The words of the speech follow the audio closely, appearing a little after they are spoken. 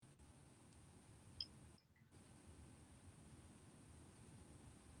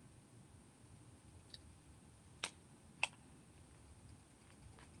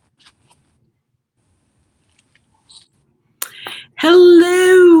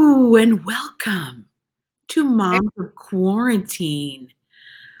Hello and welcome to Moms of Quarantine.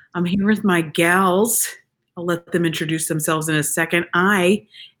 I'm here with my gals. I'll let them introduce themselves in a second. I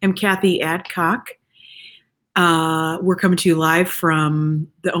am Kathy Adcock. We're coming to you live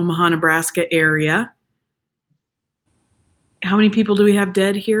from the Omaha, Nebraska area. How many people do we have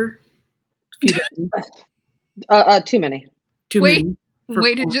dead here? Too many. Too many.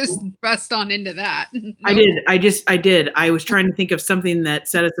 Way to just bust on into that. Nope. I did. I was trying to think of something that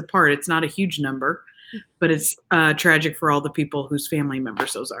set us apart. It's not a huge number, but it's tragic for all the people whose family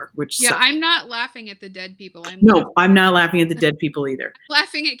members those are, which Yeah, sucks. I'm not laughing at the dead people. I'm not laughing at the dead people either. I'm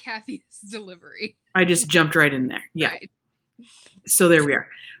laughing at Kathy's delivery. I just jumped right in there. Yeah. Right. So there we are.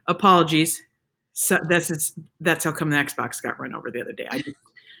 Apologies. So that's how come the Xbox got run over the other day. I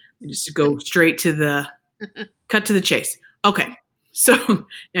just go straight to the cut to the chase. Okay. So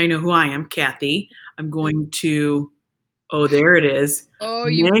now you know who I am, Kathy. I'm going to, there it is. Oh,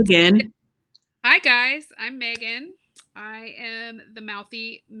 Megan. Hi, guys. I'm Megan. I am the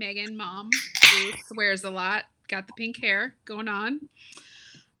mouthy Megan mom who swears a lot. Got the pink hair going on.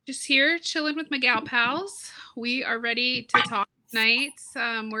 Just here chilling with my gal pals. We are ready to talk tonight.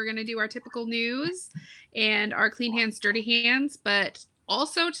 We're going to do our typical news and our clean hands, dirty hands. But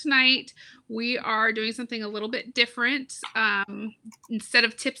also tonight, we are doing something a little bit different. Instead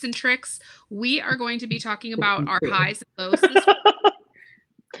of tips and tricks, we are going to be talking about our highs and lows.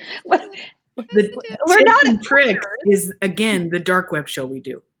 We're not a trick is again the dark web show we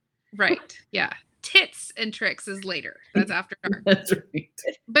do. Right. Yeah. Tits and tricks is later. That's after dark. That's right.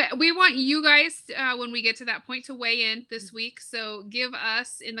 But we want you guys, when we get to that point, to weigh in this week. So give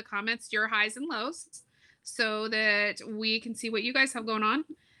us in the comments your highs and lows so that we can see what you guys have going on.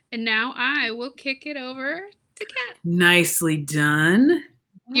 And now I will kick it over to Kat. Nicely done.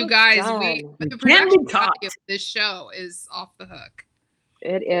 You guys, the production value of this show is off the hook.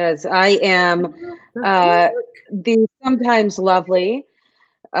 It is. I am the sometimes lovely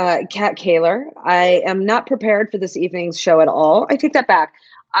Kat Kaler. I am not prepared for this evening's show at all. I take that back.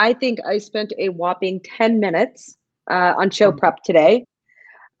 I think I spent a whopping 10 minutes on show prep today.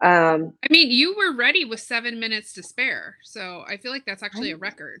 I mean, you were ready with 7 minutes to spare. So I feel like that's actually a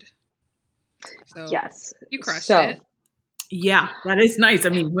record. So yes, you crushed it. Yeah, that is nice. I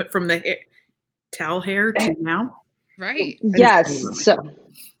mean, went from the towel hair to now. Right. Yes. So.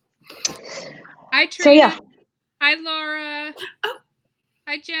 Hi, Trina. So yeah. Hi, Laura. Oh.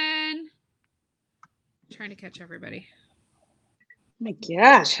 Hi, Jen. I'm trying to catch everybody. Oh my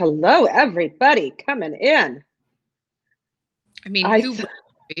gosh! Hello, everybody coming in. I mean, who would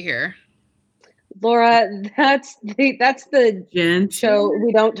be here? Laura, that's the Jen show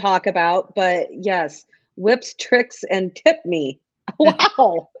we don't talk about, but yes, whips, tricks, and tip me.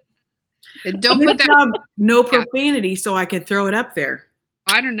 Wow. And don't put that. No profanity, so I could throw it up there.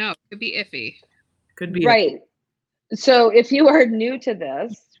 I don't know. Could be iffy. Could be right. So if you are new to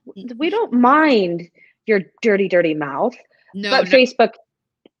this, we don't mind your dirty mouth. No, but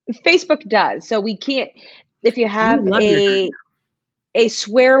Facebook does. So we can't. If you have a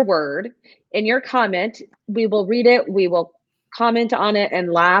swear word in your comment, we will read it. We will comment on it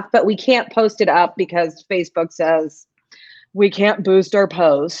and laugh, but we can't post it up because Facebook says we can't boost our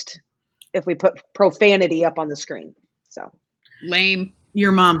post if we put profanity up on the screen. So lame.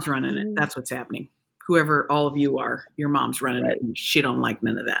 Your mom's running it. That's what's happening. Whoever all of you are, your mom's running it, and she don't like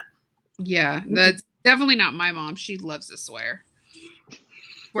none of that. Yeah, that's definitely not my mom. She loves to swear.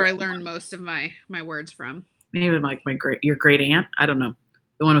 Where I learned most of my words from. Maybe like your great aunt. I don't know,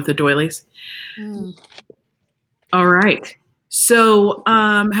 the one with the doilies. All right. So,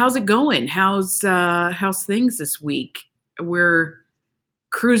 how's it going? How's things this week? We're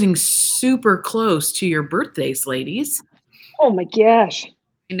cruising super close to your birthdays, ladies. Oh my gosh.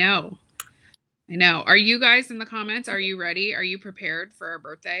 I know. Are you guys in the comments? Are you ready? Are you prepared for our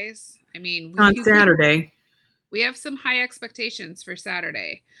birthdays? I mean, on Saturday. We have some high expectations for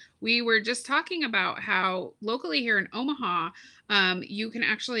Saturday. We were just talking about how locally here in Omaha, you can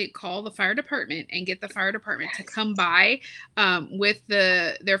actually call the fire department and get the fire department to come by with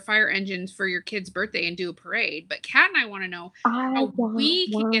their fire engines for your kid's birthday and do a parade. But Kat and I want to know how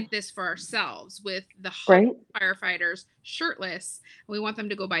we can get this for ourselves with the firefighters shirtless. We want them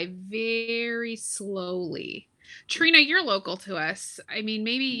to go by very slowly. Trina, you're local to us. I mean,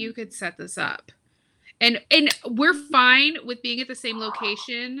 maybe you could set this up. And we're fine with being at the same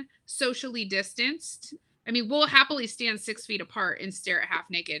location, socially distanced. I mean, we'll happily stand 6 feet apart and stare at half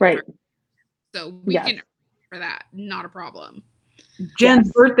naked. Right. So we can for that. Not a problem.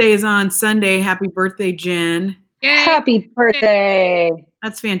 Jen's birthday is on Sunday. Happy birthday, Jen. Yay. Happy birthday.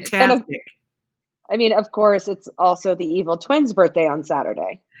 That's fantastic. I mean, of course, it's also the evil twins' birthday on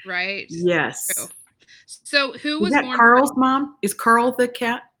Saturday. Right. Yes. True. So who Is was that born Carl's mom? Is Carl the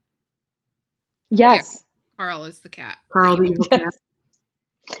cat? Yes. Carl is the cat. Carl the evil cat?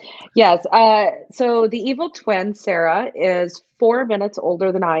 Yes. So the evil twin, Sarah, is 4 minutes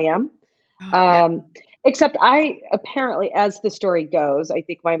older than I am. Oh, Except I apparently, as the story goes, I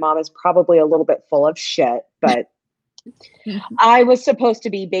think my mom is probably a little bit full of shit, but yeah. I was supposed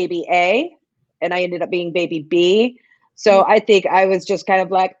to be baby A and I ended up being baby B. So I think I was just kind of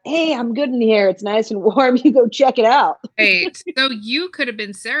like, hey, I'm good in here. It's nice and warm. You go check it out. Right. So you could have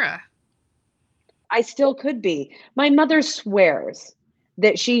been Sarah. I still could be. My mother swears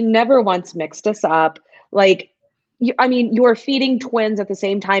that she never once mixed us up. Like, I mean, you were feeding twins at the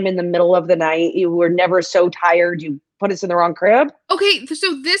same time in the middle of the night. You were never so tired. You put us in the wrong crib. Okay,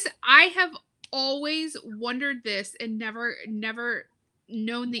 so this I have always wondered this and never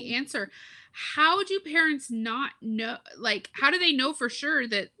known the answer. How do parents not know, like how do they know for sure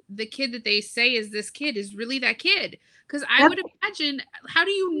that the kid that they say is this kid is really that kid? Because I would imagine, how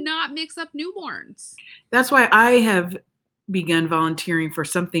do you not mix up newborns? That's why I have begun volunteering for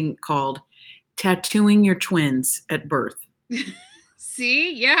something called tattooing your twins at birth.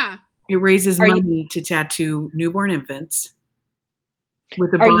 See? Yeah. It raises Are you money to tattoo newborn infants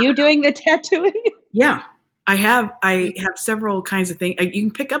with a are bar. you doing the tattooing? Yeah, I have several kinds of things. You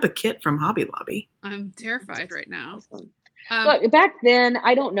can pick up a kit from Hobby Lobby. I'm terrified right now. Look, back then,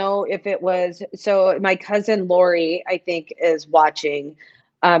 I don't know if it was. So my cousin Lori, I think, is watching.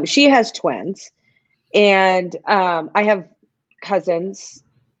 She has twins, and I have cousins,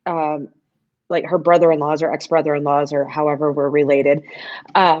 like her brother-in-laws or ex-brother-in-laws or however we're related,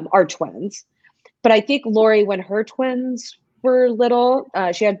 are twins. But I think Lori, when her twins were little,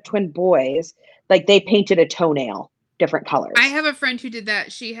 she had twin boys. Like they painted a toenail different colors. I have a friend who did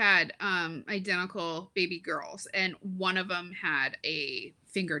that. She had identical baby girls, and one of them had a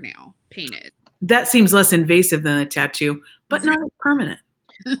fingernail painted. That seems less invasive than a tattoo, but not permanent.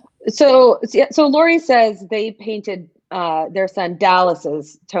 So Lori says they painted their son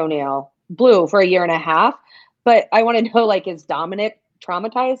Dallas's toenail blue for a year and a half. But I want to know, like, is Dominic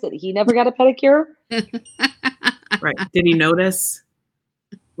traumatized that he never got a pedicure? Right. Did he notice?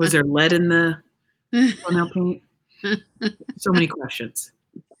 Was there lead in the toenail paint? So many questions.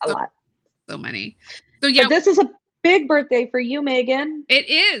 A lot. So many. So yeah, but this is a big birthday for you, Megan. It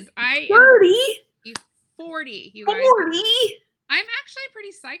is. I 30? am 40, you guys. 40? I'm actually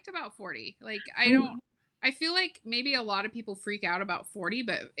pretty psyched about 40. Like I feel like maybe a lot of people freak out about 40,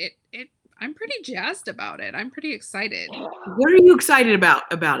 but I'm pretty jazzed about it. I'm pretty excited. What are you excited about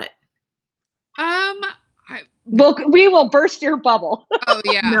it? We will burst your bubble. Oh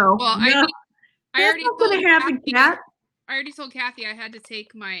yeah. No. Well, no. I already told Kathy, I already told Kathy I had to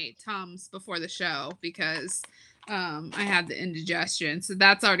take my Tums before the show because I had the indigestion. So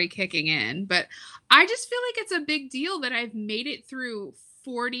that's already kicking in. But I just feel like it's a big deal that I've made it through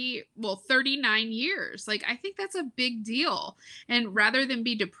 39 years. Like I think that's a big deal. And rather than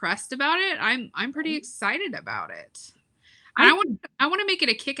be depressed about it, I'm pretty excited about it. And I want to make it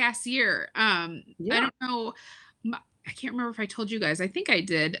a kick-ass year. I don't know. I can't remember if I told you guys. I think I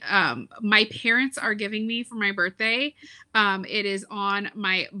did. My parents are giving me for my birthday. It is on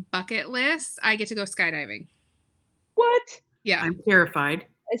my bucket list. I get to go skydiving. What? Yeah. I'm terrified.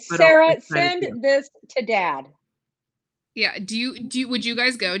 Sarah, send this to Dad. Yeah. Would you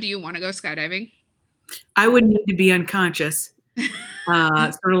guys go? Do you want to go skydiving? I would need to be unconscious.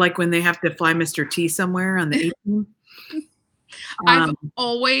 Sort of like when they have to fly Mr. T somewhere on the 18th. I've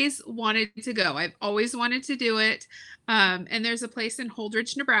always wanted to go. I've always wanted to do it. And there's a place in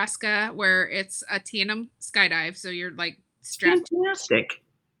Holdridge, Nebraska, where it's a Tandem skydive. So you're like strapped. Fantastic.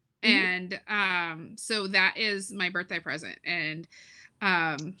 And so that is my birthday present. And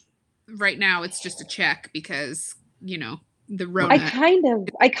right now it's just a check because, the Rona.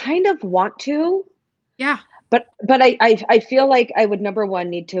 I kind of want to. Yeah. But I feel like I would, number one,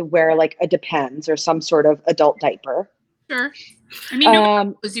 need to wear like a Depends or some sort of adult diaper. Sure. I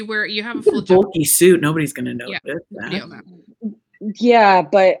mean, you have a full bulky suit. Nobody's going to notice that. Yeah,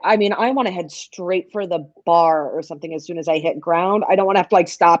 but I mean, I want to head straight for the bar or something as soon as I hit ground. I don't want to have to like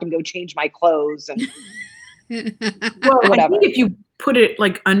stop and go change my clothes. And well, I think if you put it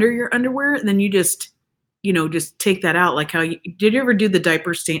like under your underwear, then you just take that out. Like did you ever do the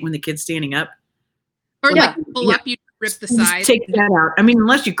diaper stand when the kid's standing up? Or like pull up, you rip the side. Take that out. I mean,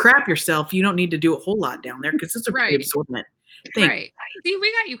 unless you crap yourself, you don't need to do a whole lot down there because it's a pretty absorbent thing. Right. See,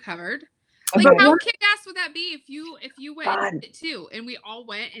 we got you covered. Like how kick-ass would that be if you went and did it too, and we all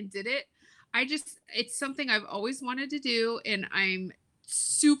went and did it? It's something I've always wanted to do, and I'm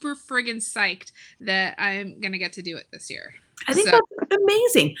super friggin' psyched that I'm gonna get to do it this year. I think that's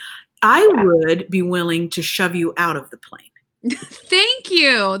amazing. I would be willing to shove you out of the plane. Thank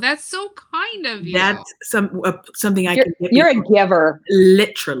you. That's so kind of you. That's something I can get. You're a giver.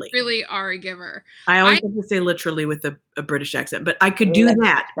 Literally. Really are a giver. I always have to say literally with a British accent, but I could do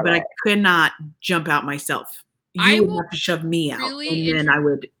that, but I could not jump out myself. You would have to shove me out, really and then I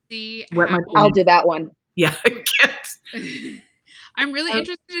would see wet my I'll do that one. Yeah. I'm really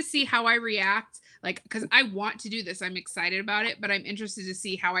interested to see how I react, like, because I want to do this. I'm excited about it, but I'm interested to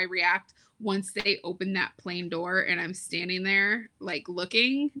see how I react once they open that plane door and I'm standing there, like,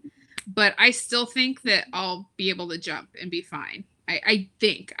 looking. But I still think that I'll be able to jump and be fine. I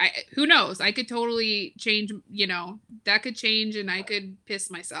think. Who knows? I could totally change, that could change and I could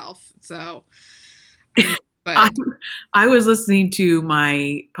piss myself. So, but I was listening to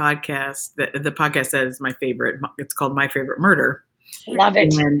my podcast, the podcast that is my favorite. It's called My Favorite Murder. Love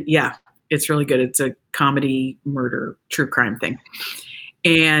it. And yeah, it's really good. It's a comedy murder, true crime thing.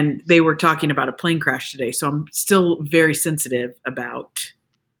 And they were talking about a plane crash today. So I'm still very sensitive about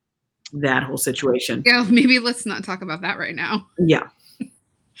that whole situation. Yeah, maybe let's not talk about that right now. Yeah.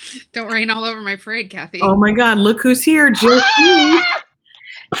 Don't rain all over my parade, Kathy. Oh my God, look who's here, Jill.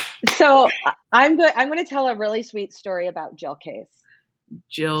 So I'm going to tell a really sweet story about Jill Case.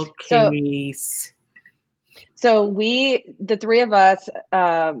 Jill Case. So the three of us,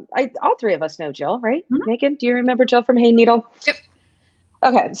 all three of us know Jill, right? Mm-hmm. Megan, do you remember Jill from Hay Needle? Yep.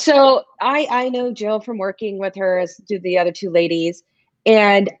 Okay, so I know Jill from working with her, as do the other two ladies,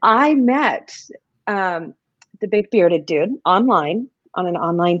 and I met the big bearded dude online on an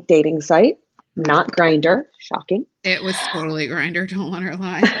online dating site, not Grindr, shocking. It was totally Grindr, don't let her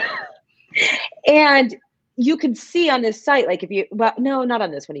lie. And you could see on this site, like no, not on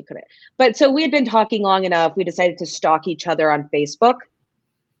this one, you couldn't. But so we had been talking long enough, we decided to stalk each other on Facebook.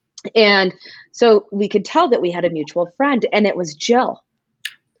 And so we could tell that we had a mutual friend, and it was Jill.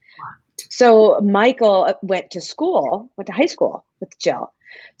 So Michael went to high school with Jill.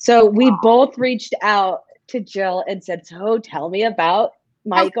 So we both reached out to Jill and said, so tell me about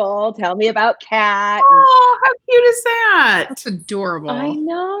Michael, tell me about Kat. Oh, how cute is that? That's adorable. I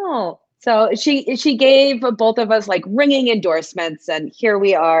know. So she gave both of us like ringing endorsements, and here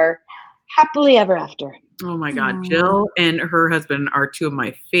we are, happily ever after. Oh my God. Jill and her husband are two of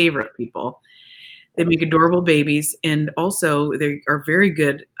my favorite people. They make adorable babies, and also they are very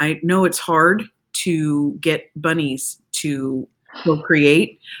good. I know it's hard to get bunnies to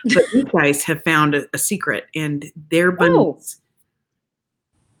procreate, but you guys have found a secret, and their bunnies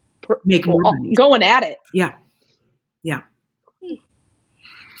make more bunnies. Going at it. Yeah.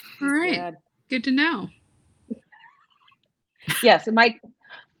 All right. Good to know. Yes, and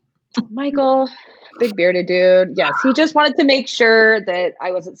Michael, big bearded dude. Yes, he just wanted to make sure that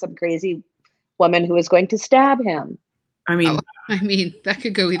I wasn't some crazy woman who was going to stab him. I mean, that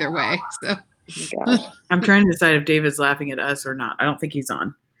could go either way. So I'm trying to decide if David's laughing at us or not. I don't think he's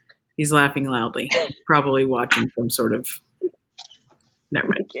on. He's laughing loudly, probably watching some sort of. Never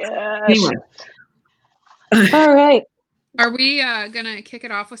mind. Anyway. All right. Are we gonna kick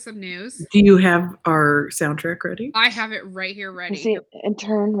it off with some news? Do you have our soundtrack ready? I have it right here ready.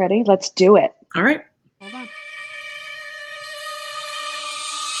 Intern ready? Let's do it. All right. Hold on.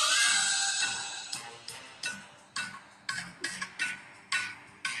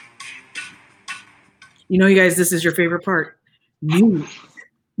 You guys, this is your favorite part.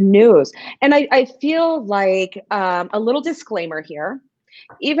 News. And I feel like a little disclaimer here.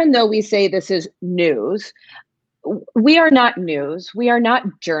 Even though we say this is news, we are not news. We are not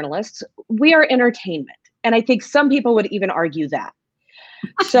journalists. We are entertainment. And I think some people would even argue that.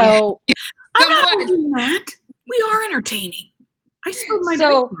 So I'm not arguing that. We are entertaining. I spilled my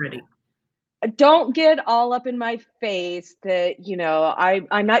drink already. Don't get all up in my face that,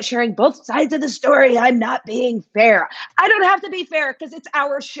 I'm not sharing both sides of the story. I'm not being fair. I don't have to be fair because it's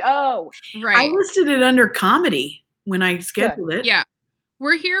our show. Right. I listed it under comedy when I scheduled it. Yeah.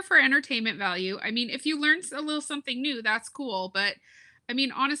 We're here for entertainment value. I mean, if you learn a little something new, that's cool. But I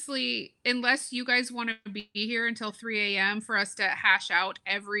mean, honestly, unless you guys want to be here until 3 a.m. for us to hash out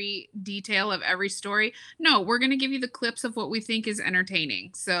every detail of every story, no, we're going to give you the clips of what we think is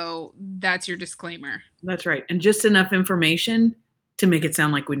entertaining. So that's your disclaimer. That's right. And just enough information to make it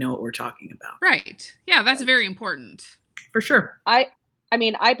sound like we know what we're talking about. Right. Yeah, that's very important. For sure. I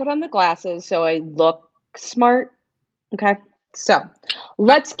put on the glasses so I look smart. Okay. So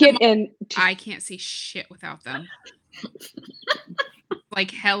let's get in. I can't see shit without them.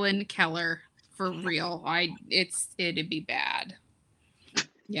 Like Helen Keller, for real. It'd be bad.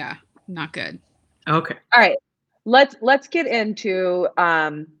 Yeah, not good. Okay. All right. let's get into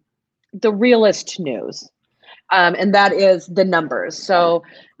the realist news. And that is the numbers. So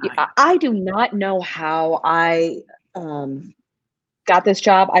I do not know how I got this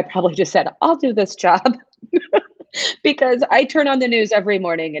job. I probably just said, I'll do this job because I turn on the news every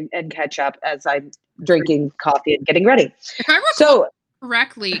morning and catch up as I'm drinking coffee and getting ready. If I recall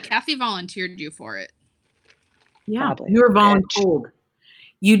correctly, Kathy volunteered you for it. Yeah, Probably. you were voluntold.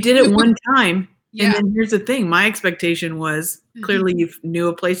 You did it one time. Yeah. And then here's the thing. My expectation was clearly you knew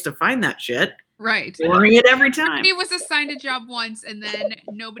a place to find that shit. Right. Boring it every time. He was assigned a job once and then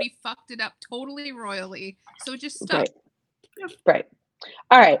nobody fucked it up totally royally. So it just stuck. Right.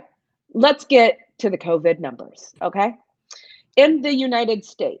 All right. Let's get to the COVID numbers. Okay. In the United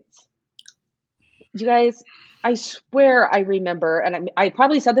States, you guys, I swear I remember, and I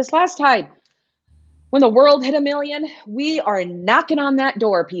probably said this last time, when the world hit 1 million, we are knocking on that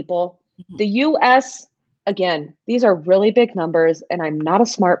door, people. The US, again, these are really big numbers, and I'm not a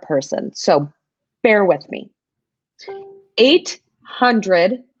smart person, so bear with me.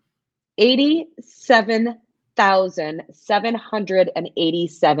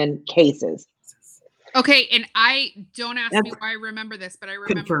 887,787 cases. Okay, and don't ask me why I remember this, but I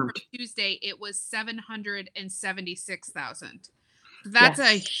remember confirmed. from Tuesday it was 776,000. That's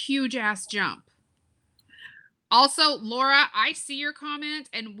a huge ass jump. Also, Laura, I see your comment,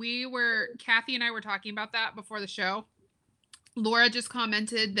 and Kathy and I were talking about that before the show. Laura just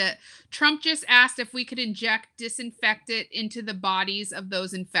commented that Trump just asked if we could inject disinfectant into the bodies of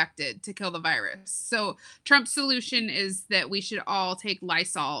those infected to kill the virus. So Trump's solution is that we should all take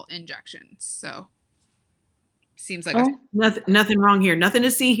Lysol injections. So seems like nothing wrong here. Nothing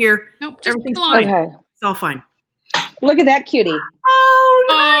to see here. Nope, everything's fine. Okay. It's all fine. Look at that cutie.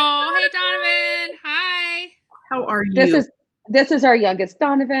 Oh, hey Donovan. Hi. How are you? This is our youngest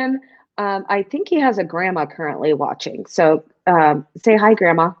Donovan. I think he has a grandma currently watching. So say hi,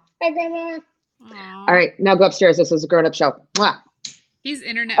 Grandma. Hi, Grandma. Aww. All right, now go upstairs. This is a grown-up show. Mwah. He's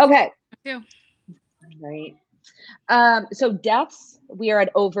internet. Okay. Too. Right. So deaths, we are at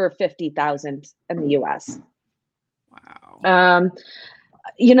over 50,000 in the US. Wow. I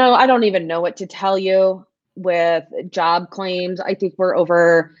don't even know what to tell you with job claims. I think we're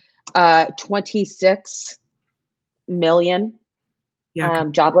over 26 million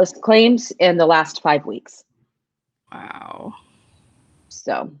jobless claims in the last 5 weeks. Wow.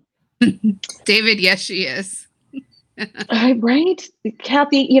 So, David, yes, she is. Right,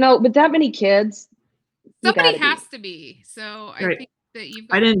 Kathy. With that many kids, somebody has to be. So I think that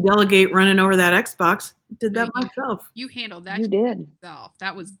I didn't delegate running over that Xbox. I did that myself. You handled that. You did. Yourself.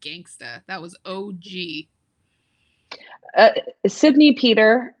 That was gangsta. That was OG. Sydney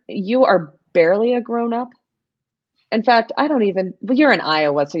Peter, you are barely a grown up. In fact, you're in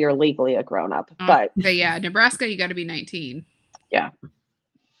Iowa, so you're legally a grown up. But yeah, Nebraska, you got to be 19. Yeah.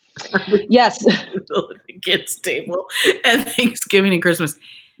 Yes. The kids' table at Thanksgiving and Christmas.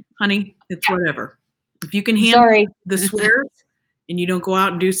 Honey, it's whatever. If you can handle the swears and you don't go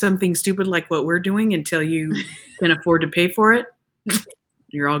out and do something stupid like what we're doing until you can afford to pay for it,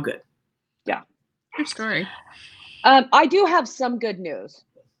 you're all good. Yeah. True story. I do have some good news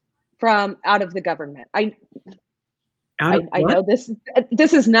from out of the government. I know this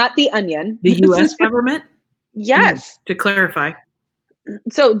is not the Onion. The U.S. government? Yes. To clarify.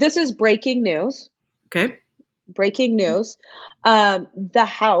 So this is breaking news. Okay. Breaking news. The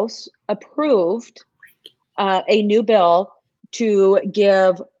House approved a new bill to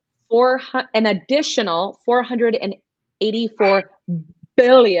give an additional $484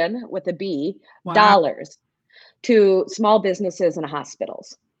 billion with a B dollars to small businesses and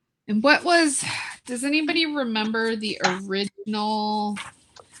hospitals. And does anybody remember the original?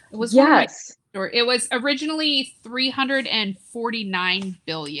 It was it was originally 349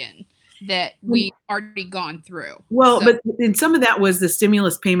 billion that we already gone through. Well, but in some of that was the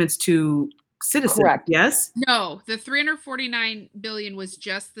stimulus payments to citizens. Correct. Yes. No, the 349 billion was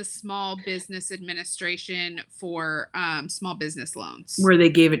just the Small Business Administration for small business loans, where they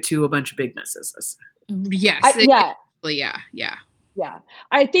gave it to a bunch of big businesses. Yes. Yeah.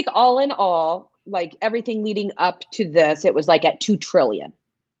 I think all in all, like everything leading up to this, it was like at 2 trillion.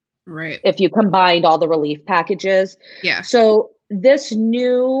 Right. If you combined all the relief packages. Yeah. So this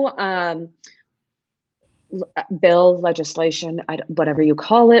new legislation, whatever you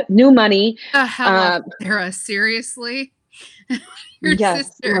call it, new money. The hell, Sarah, seriously? Your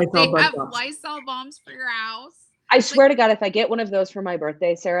sister, they have Lysol bombs for your house? I swear to God, if I get one of those for my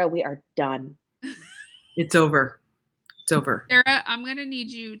birthday, Sarah, we are done. It's over. It's over. Sarah, I'm going to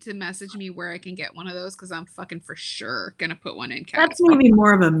need you to message me where I can get one of those because I'm fucking for sure going to put one in. That's maybe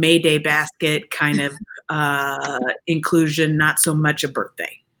more of a Mayday basket kind of inclusion, not so much a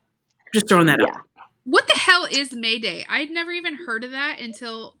birthday. Just throwing that out. What the hell is May Day? I'd never even heard of that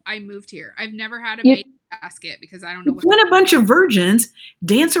until I moved here. I've never had a May Day basket because I don't know when a bunch of virgins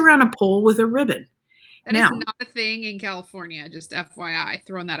dance around a pole with a ribbon. That is not a thing in California, just FYI,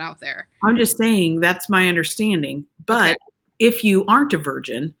 throwing that out there. I'm just saying that's my understanding. But if you aren't a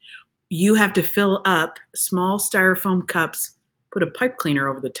virgin, you have to fill up small styrofoam cups, put a pipe cleaner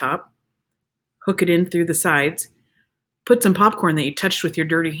over the top, hook it in through the sides, put some popcorn that you touched with your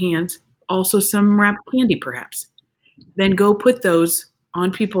dirty hands, also some wrapped candy perhaps. Then go put those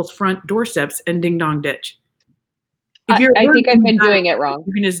on people's front doorsteps and ding dong ditch. I think I've been doing it wrong.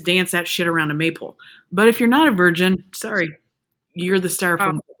 You can just dance that shit around a maypole. But if you're not a virgin, sorry, you're the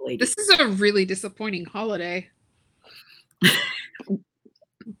styrofoam lady. This is a really disappointing holiday.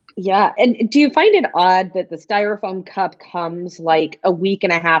 Yeah. And do you find it odd that the styrofoam cup comes like a week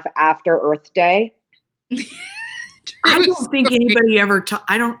and a half after Earth Day? I don't think anybody ever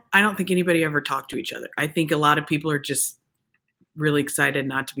I don't think anybody ever talked to each other. I think a lot of people are just really excited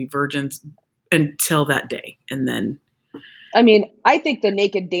not to be virgins until that day. And then I mean, I think the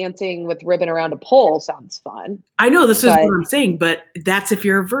naked dancing with ribbon around a pole sounds fun. I know this is what I'm saying, but that's if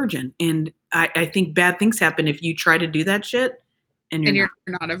you're a virgin. And I think bad things happen if you try to do that shit and you're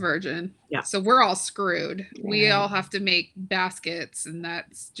not a virgin. Yeah. So we're all screwed. Yeah. We all have to make baskets, and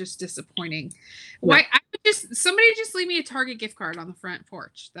that's just disappointing. Yeah. Why? Somebody just leave me a Target gift card on the front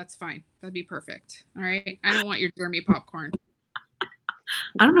porch. That's fine. That'd be perfect. All right. I don't want your Jeremy popcorn.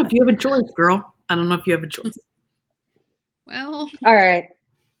 I don't know if you have a choice, girl. I don't know if you have a choice. Well, all right.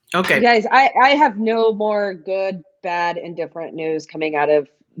 Okay. Guys, I have no more good, bad, indifferent news coming out of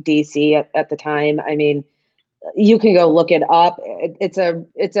DC at the time. I mean, you can go look it up. It's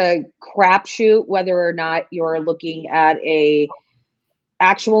a crapshoot whether or not you're looking at a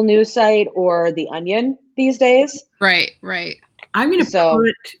actual news site or The Onion these days. Right. I'm going to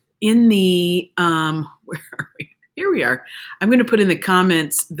put in the where are we? Here we are. I'm going to put in the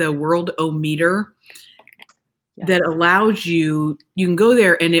comments the World-O-Meter that allows you can go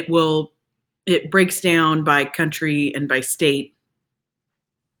there and it breaks down by country and by state,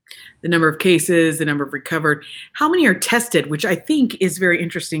 the number of cases, the number of recovered, how many are tested, which I think is very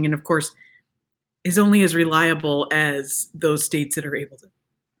interesting. And of course is only as reliable as those states that are able to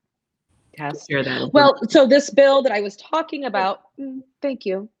share that. Well, so this bill that I was talking about, thank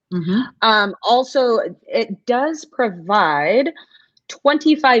you. Mm-hmm. Also, it does provide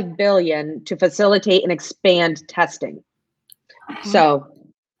 $25 billion to facilitate and expand testing. So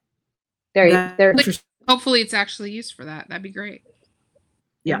there. Hopefully, it's actually used for that. That'd be great.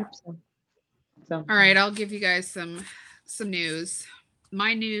 Yeah. So. All right, I'll give you guys some news.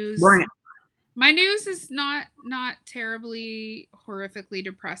 My news. Bring it. My news is not terribly horrifically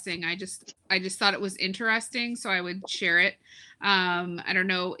depressing. I just thought it was interesting, so I would share it. I don't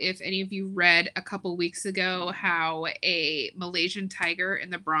know if any of you read a couple weeks ago how a Malaysian tiger in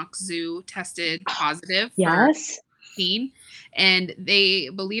the Bronx Zoo tested positive for COVID-19, and they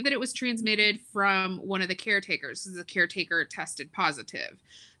believe that it was transmitted from one of the caretakers. The caretaker tested positive.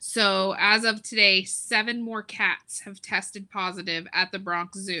 So as of today, 7 more cats have tested positive at the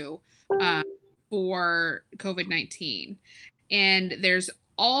Bronx Zoo for COVID-19. And there's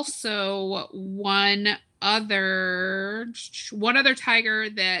also one other tiger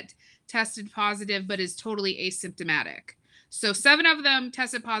that tested positive but is totally asymptomatic. So 7 of them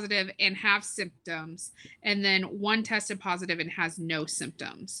tested positive and have symptoms, and then 1 tested positive and has no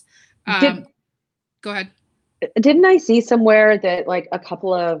symptoms. Go ahead. Didn't I see somewhere that like a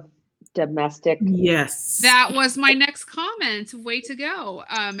couple of domestic? Yes. That was my next comment. Way to go.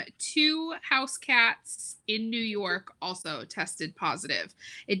 2 house cats in New York also tested positive.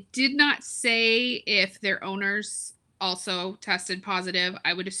 It did not say if their owners also tested positive.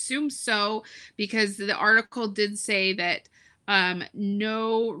 I would assume so, because the article did say that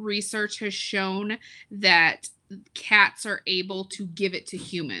no research has shown that cats are able to give it to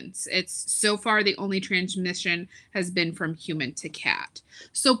humans. It's so far the only transmission has been from human to cat.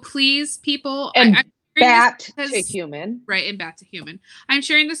 So please, people, and bat to human, right? And bat to human. I'm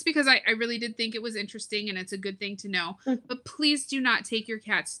sharing this because I really did think it was interesting and it's a good thing to know. But please do not take your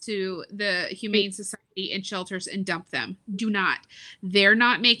cats to the Humane Society and shelters and dump them. Do not. They're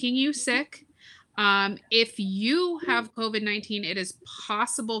not making you sick. If you have COVID-19, it is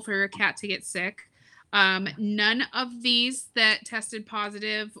possible for your cat to get sick. None of these that tested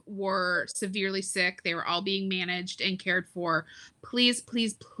positive were severely sick. They were all being managed and cared for. Please,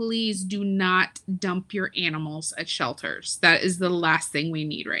 please, please do not dump your animals at shelters. That is the last thing we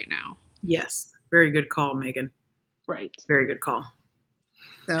need right now. Yes. Very good call, Megan. Right. Very good call.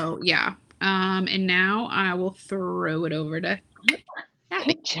 So, yeah. And now I will throw it over to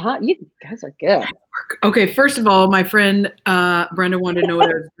Kathy. Good job. You guys are good. Okay, first of all, my friend Brenda wanted to know what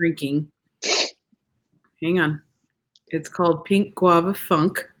I was drinking. Hang on. It's called Pink Guava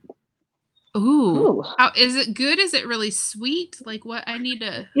Funk. Ooh. How is it good? Is it really sweet? Like what I need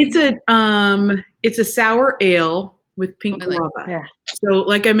to It's a sour ale with pink guava. Yeah. So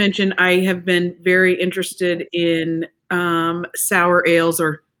like I mentioned, I have been very interested in sour ales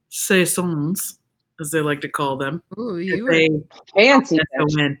or saisons, as they like to call them. Ooh, you are fancy.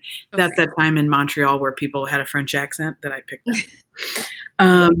 That's that time in Montreal where people had a French accent that I picked up.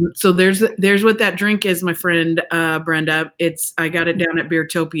 So there's what that drink is, my friend Brenda. I got it down at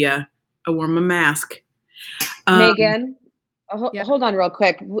Beertopia. I wore my mask. Megan, hold on real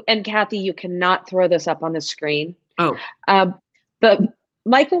quick. And Kathy, you cannot throw this up on the screen. Oh. But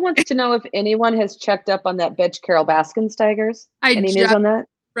Michael wants to know if anyone has checked up on that bitch Carol Baskins Tigers. Any news on that?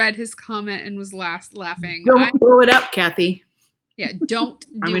 Read his comment and was laughing. Don't blow it up, Kathy. Yeah, don't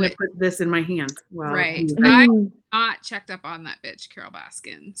do I'm going to put this in my hand. Right. I'm not checked up on that bitch, Carol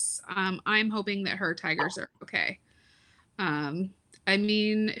Baskins. I'm hoping that her Tigers are okay. I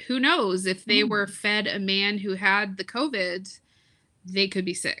mean, who knows? If they were fed a man who had the COVID, they could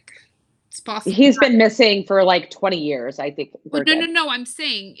be sick. It's possible. He's been missing for like 20 years, I think. Well, no. I'm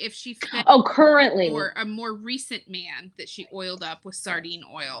saying if she fed currently or a more recent man that she oiled up with sardine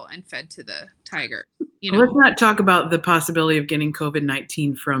oil and fed to the tiger. You know. Let's not talk about the possibility of getting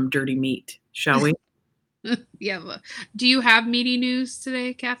COVID-19 from dirty meat, shall we? Yeah. Do you have meaty news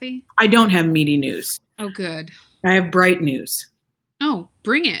today, Kathy? I don't have meaty news. Oh, good. I have bright news. Oh,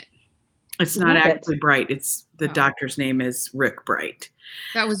 bring it. It's not actually Bright. It's the doctor's name is Rick Bright.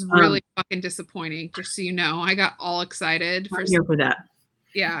 That was really fucking disappointing, just so you know. I got all excited for that.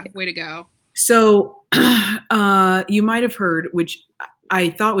 Yeah, way to go. So you might have heard, which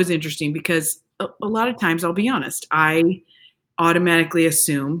I thought was interesting because a lot of times, I'll be honest, I automatically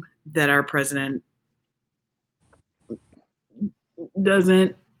assume that our president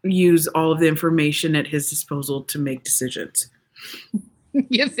doesn't use all of the information at his disposal to make decisions.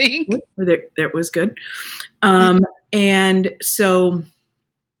 You think? That was good. And so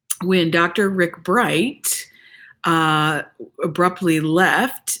when Dr. Rick Bright abruptly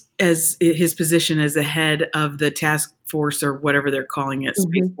left as his position as the head of the task force or whatever they're calling it,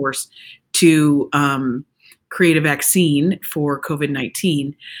 Space Force, to create a vaccine for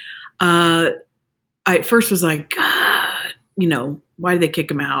COVID-19, I at first was like, God, why did they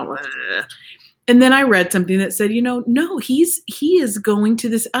kick him out? And then I read something that said, no, he is going to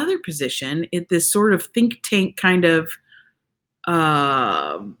this other position at this sort of think tank kind of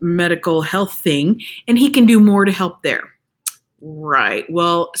medical health thing, and he can do more to help there. Right.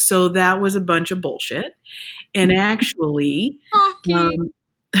 Well, so that was a bunch of bullshit. And actually,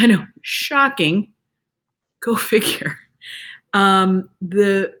 I know, shocking. Go figure.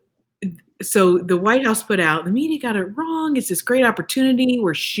 So the White House put out, the media got it wrong. It's this great opportunity.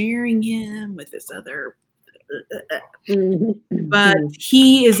 We're sharing him with this other. But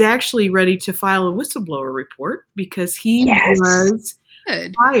he is actually ready to file a whistleblower report because he was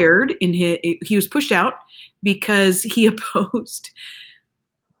fired he was pushed out because he opposed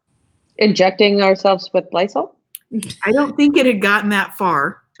injecting ourselves with Lysol. I don't think it had gotten that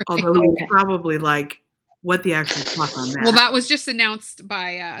far, although he was probably like, what the actual fuck on that? Well, that was just announced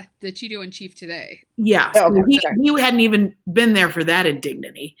by the Cheeto in Chief today. Yeah, so he hadn't even been there for that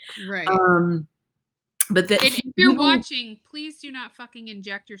indignity. Right. But if you're watching, please do not fucking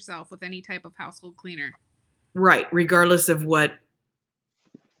inject yourself with any type of household cleaner. Right, regardless of what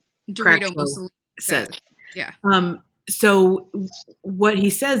Dorito Mussolini says. Yeah. So what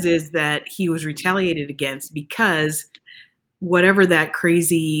he says is that he was retaliated against because whatever that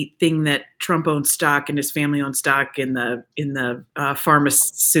crazy thing that Trump owns stock and his family owns stock in the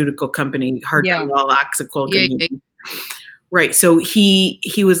pharmaceutical company, Hartwell Oxycodone. Right. So he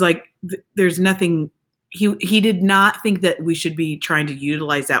was like, there's nothing. He did not think that we should be trying to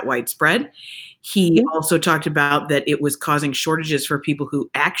utilize that widespread. He also talked about that it was causing shortages for people who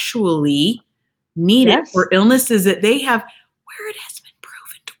actually need it for illnesses that they have where it has been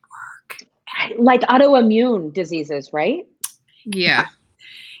proven to work. Like autoimmune diseases, right? Yeah.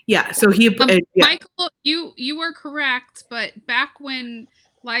 Yeah. So Michael, you were correct, but back when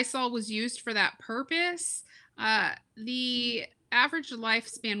Lysol was used for that purpose, the average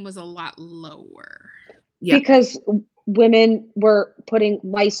lifespan was a lot lower. Yeah. Because women were putting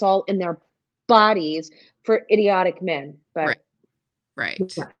Lysol in their bodies for idiotic men. But right.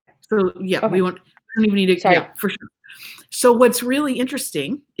 Yeah. So we don't even need to. Yeah, for sure. So what's really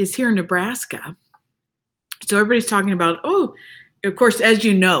interesting is here in Nebraska. So everybody's talking about, of course, as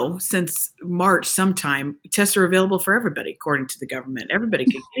you know, since March sometime, tests are available for everybody, according to the government. Anybody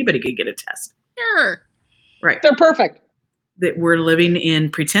could get a test. Sure. Right. They're perfect. That we're living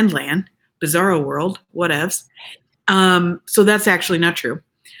in pretend land, bizarro world, whatevs. So that's actually not true.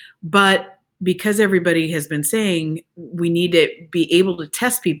 But because everybody has been saying we need to be able to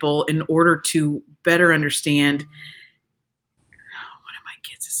test people in order to better understand. Oh, one of my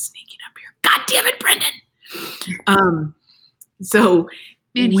kids is sneaking up here. God damn it, Brendan. So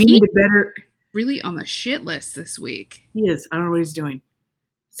Man, we need a better. Really on the shit list this week. He is. I don't know what he's doing.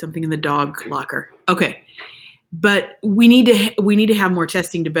 Something in the dog locker. Okay. But we need to have more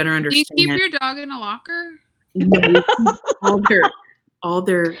testing to better Do you understand. keep your dog in a locker? all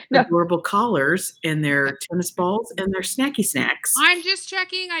their No. adorable collars and their tennis balls and their snacky snacks. I'm just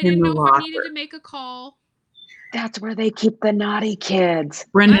checking. I In didn't the know if I needed locker. to make a call. That's where they keep the naughty kids.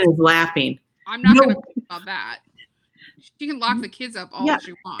 Brendan is laughing. I'm not No. going to talk about that. She can lock the kids up all Yeah,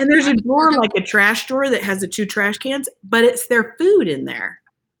 she wants. And there's a I'm drawer, working- like a trash drawer that has the 2 trash cans, but it's their food in there.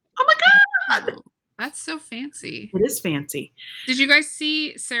 Oh my God. Oh, that's so fancy. It is fancy. Did you guys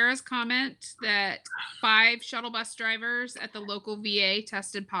see Sarah's comment that 5 shuttle bus drivers at the local VA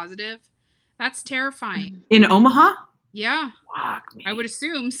tested positive? That's terrifying. In Omaha? Yeah, Fuck me. I would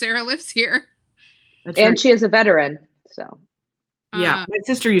assume Sarah lives here. That's And right. she is a veteran. So Yeah, my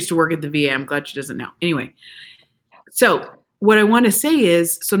sister used to work at the VA. I'm glad she doesn't now. Anyway, so what I want to say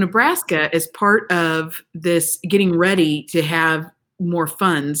is, so Nebraska is part of this getting ready to have more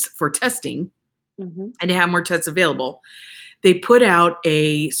funds for testing and to have more tests available. They put out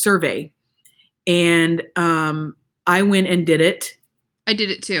a survey, and I went and did it. I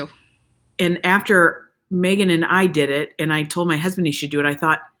did it too. And after Megan and I did it, and I told my husband he should do it, I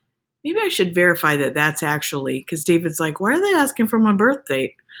thought, maybe I should verify that that's actually, because David's like, why are they asking for my birth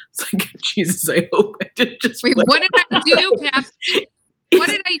date? It's like, Jesus, I hope I did just. Wait, what did I do, Kathy? What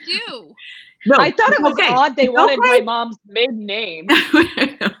did I do? No, I thought it was okay. odd they It's wanted okay. my mom's maiden name.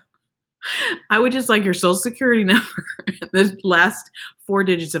 I would just like your social security number, the last 4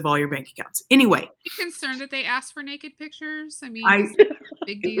 digits of all your bank accounts. Anyway, Are you concerned that they asked for naked pictures? I mean, I- is it a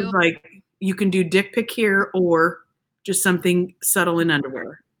big it was deal. like you can do dick pic here or just something subtle in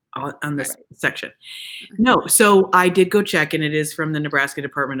underwear on this section. No, so I did go check, and it is from the Nebraska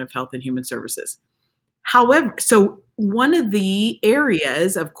Department of Health and Human Services. However, so one of the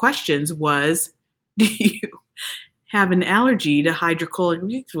areas of questions was, do you have an allergy to hydrochloric,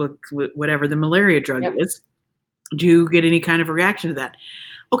 whatever the malaria drug Yep. is? Do you get any kind of reaction to that?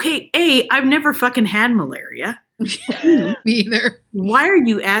 Okay, I've never fucking had malaria. Me either. Why are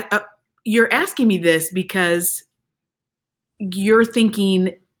you you're asking me this because you're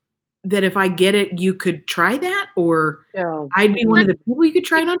thinking that if I get it, you could try that, or No. I'd be one of the people you could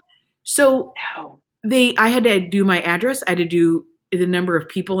try it on. So No. I had to do my address. I had to do the number of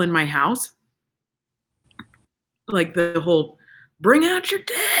people in my house. Like the whole bring out your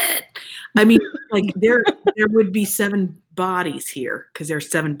dead. I mean, like there would be 7 bodies here because there's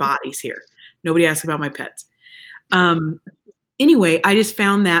 7 bodies here. Nobody asked about my pets. Anyway, I just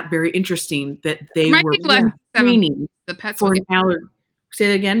found that very interesting that they Might were be less than 7 screening The pets for would an get, allergy. Say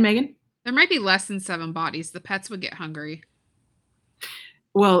that again, Megan. there might be less than 7 bodies. The pets would get hungry.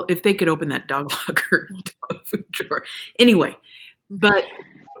 Well, if they could open that dog locker dog food drawer. Anyway, but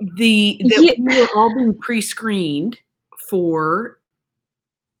we were all being pre-screened for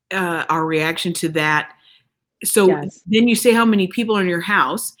our reaction to that. So Yes. then you say how many people are in your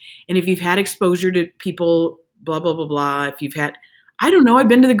house, and if you've had exposure to people, blah, blah, blah, blah. If you've had, I don't know, I've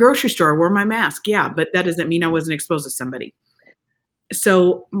been to the grocery store, I wore my mask. Yeah, but that doesn't mean I wasn't exposed to somebody.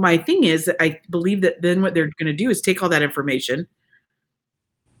 So my thing is, I believe that then what they're going to do is take all that information,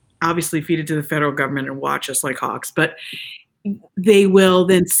 obviously feed it to the federal government and watch us like hawks, but they will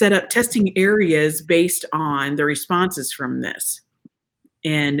then set up testing areas based on the responses from this.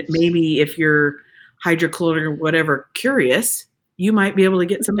 And maybe if you're hydrochloric or whatever curious, you might be able to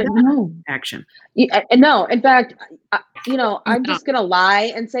get some of that No. action. No. In fact, I'm just going to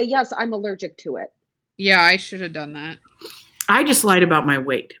lie and say, yes, I'm allergic to it. Yeah, I should have done that. I just lied about my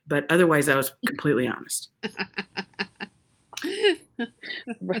weight, but otherwise I was completely honest.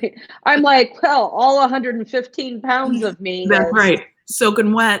 Right. I'm like, well, all 115 pounds of me. That's is- right.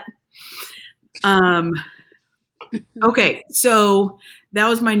 Soaking wet. Okay, so that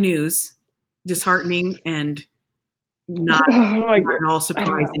was my news. Disheartening and not Oh my God. at all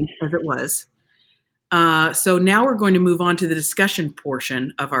surprising as it was. So now we're going to move on to the discussion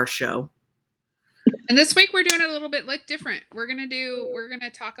portion of our show. And this week we're doing it a little bit like different. We're gonna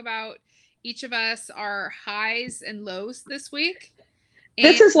talk about each of us our highs and lows this week.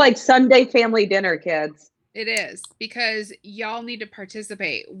 This is like Sunday family dinner, kids. It is, because y'all need to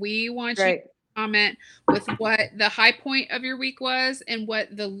participate. We want you Right. to comment with what the high point of your week was and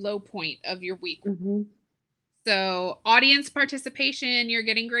what the low point of your week was. Mm-hmm. So audience participation, you're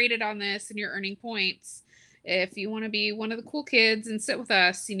getting graded on this and you're earning points. If you want to be one of the cool kids and sit with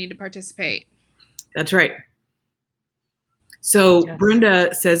us, you need to participate. That's right. So Yes.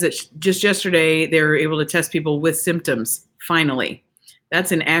 Brenda says that just yesterday they were able to test people with symptoms, finally.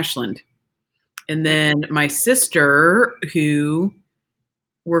 That's in Ashland. And then my sister, who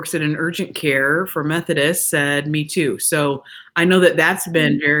works at an urgent care for Methodist, said, me too. So I know that that's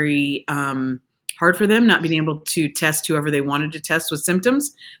been very hard for them, not being able to test whoever they wanted to test with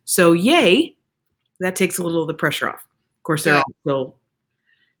symptoms. So yay, that takes a little of the pressure off. Of course, they're all still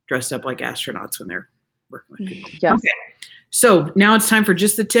dressed up like astronauts when they're working with people. Yes. Okay. So now it's time for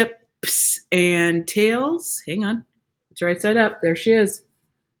just the tips and tails. Hang on. It's right side up. There she is.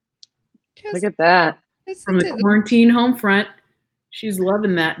 Look at that. From the quarantine home front. She's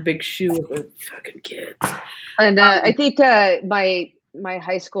loving that big shoe with her fucking kids. And I think my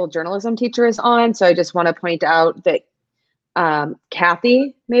high school journalism teacher is on, so I just want to point out that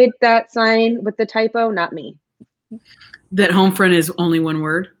Kathy made that sign with the typo, not me. That home front is only one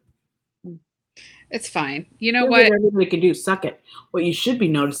word. It's fine. You know Here's what? Everybody can do. Suck it. What you should be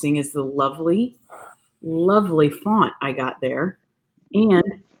noticing is the lovely, lovely font I got there, and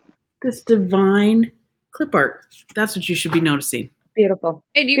this divine clip art. That's what you should be noticing. Beautiful.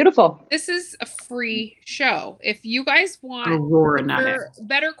 And Beautiful. This is a free show. If you guys want Aurora, not it.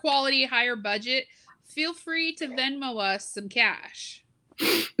 better quality, higher budget, feel free to Venmo us some cash.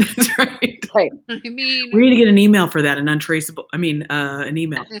 That's right. Right. I mean, We need to get an email for that, an untraceable. I mean, an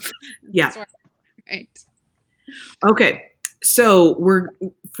email. Yeah. Right. Okay. So we're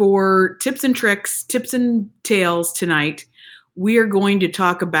for tips and tricks, tips and tales tonight. We are going to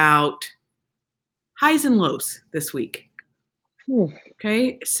talk about highs and lows this week.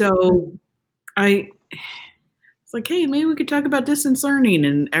 Okay. So it's like, hey, maybe we could talk about distance learning,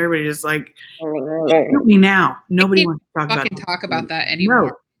 and everybody just like, shoot me now. Nobody wants to talk about that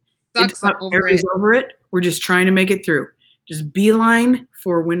anymore. No. Everybody's over it. We're just trying to make it through. Just beeline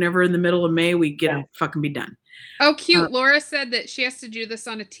for whenever in the middle of May we get it fucking be done. Oh, cute. Laura said that she has to do this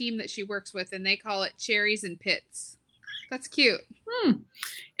on a team that she works with, and they call it cherries and pits. That's cute.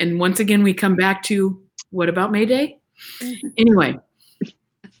 And once again, we come back to, what about May Day? Anyway.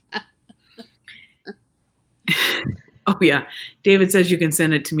 Oh, yeah. David says you can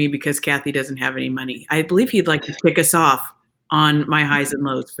send it to me because Kathy doesn't have any money. I believe he'd like to kick us off on my highs and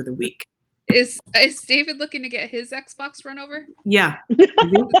lows for the week. Is David looking to get his Xbox run over? Yeah.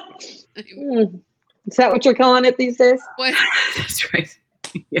 Is that what you're calling it these days? What? That's right.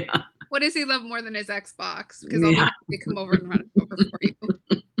 Yeah. What does he love more than his Xbox? Because I'll have to come over and run it over for you.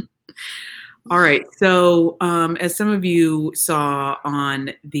 All right. So as some of you saw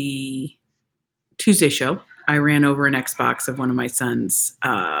on the Tuesday show, I ran over an Xbox of one of my sons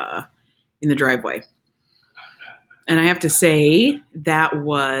in the driveway. And I have to say that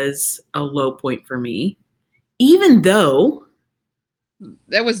was a low point for me, even though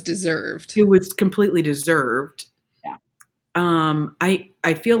that was deserved. It was completely deserved. Yeah.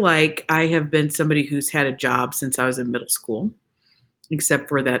 I feel like I have been somebody who's had a job since I was in middle school, except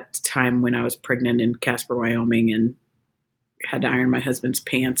for that time when I was pregnant in Casper, Wyoming, and had to iron my husband's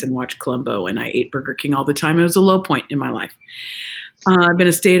pants and watch Columbo, and I ate Burger King all the time. It was a low point in my life. I've been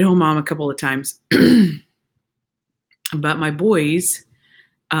a stay-at-home mom a couple of times. But my boys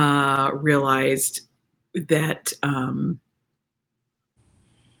realized that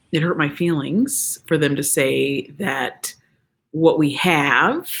it hurt my feelings for them to say that what we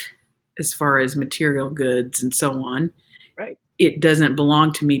have, as far as material goods and so on, right, it doesn't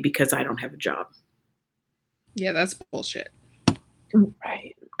belong to me because I don't have a job. Yeah, that's bullshit.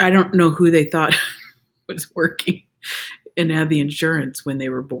 Right. I don't know who they thought was working and had the insurance when they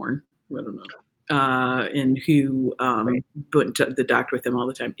were born. I don't know. And who went to the doctor with them all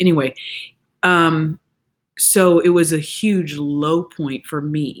the time. Anyway, so it was a huge low point for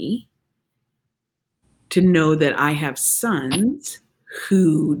me to know that I have sons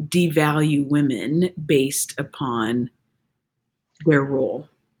who devalue women based upon their role.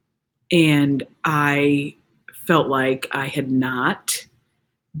 And I felt like I had not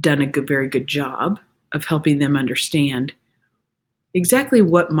done a very good job of helping them understand exactly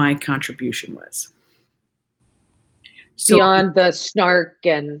what my contribution was. So, beyond the snark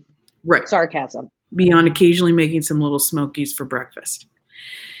and sarcasm. Beyond occasionally making some little smokies for breakfast.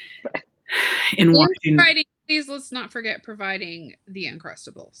 And watching. Please, let's not forget providing the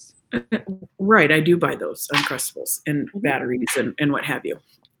Uncrustables. Right, I do buy those Uncrustables and batteries and what have you.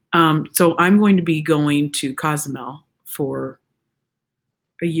 So I'm going to be going to Cozumel for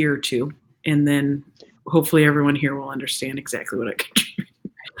a year or two, and then hopefully everyone here will understand exactly what I can do.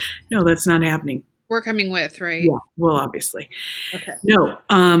 No, that's not happening. We're coming with, right? Yeah, well, obviously. Okay. No.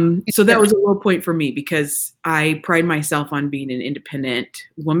 So that was a low point for me because I pride myself on being an independent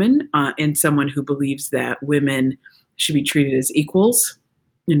woman and someone who believes that women should be treated as equals,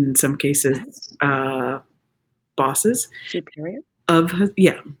 in some cases, bosses. Superior.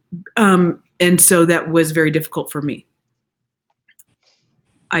 And so that was very difficult for me.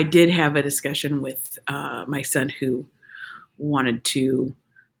 I did have a discussion with my son who wanted to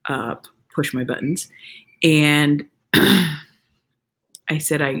push my buttons. And I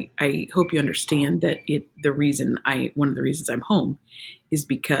said, I hope you understand that one of the reasons I'm home is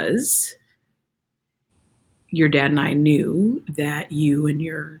because your dad and I knew that you and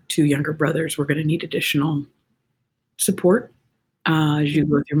your two younger brothers were going to need additional support as you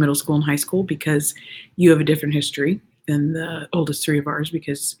go through middle school and high school, because you have a different history than the oldest three of ours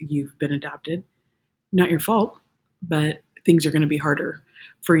because you've been adopted. Not your fault, but things are going to be harder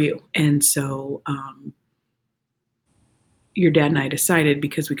for you. And so your dad and I decided,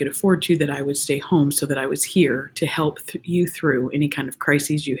 because we could afford to, that I would stay home so that I was here to help you through any kind of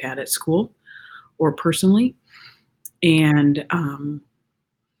crises you had at school or personally. And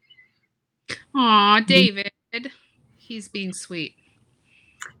David, he's being sweet.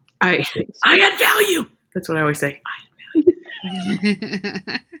 I add value. That's what I always say.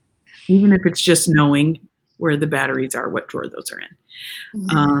 Even if it's just knowing where the batteries are, what drawer those are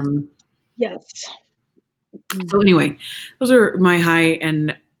in. Yes. So anyway, those are my high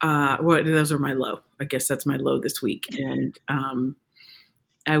and those are my low. I guess that's my low this week. And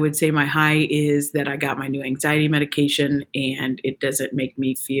I would say my high is that I got my new anxiety medication, and it doesn't make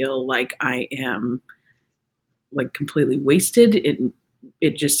me feel like I am like completely wasted.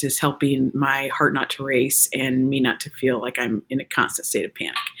 It just is helping my heart not to race and me not to feel like I'm in a constant state of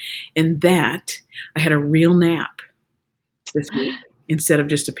panic. And that I had a real nap this week instead of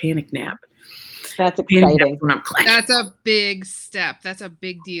just a panic nap. That's exciting. That's a big step. That's a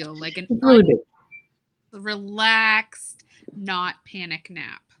big deal. Like relaxed, not panic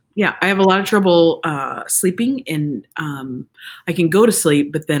nap. Yeah, I have a lot of trouble sleeping, and I can go to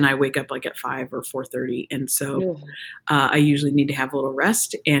sleep, but then I wake up like at 5 or 4:30, and so I usually need to have a little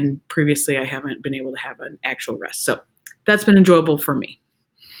rest. And previously, I haven't been able to have an actual rest, so that's been enjoyable for me.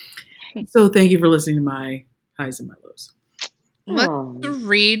 So thank you for listening to my highs and my lows. Let's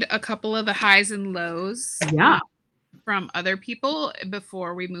read a couple of the highs and lows. Yeah. From other people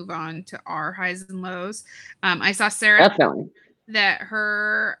before we move on to our highs and lows. I saw Sarah. Definitely. That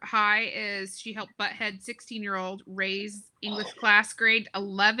her high is she helped butthead 16-year-old raise English class grade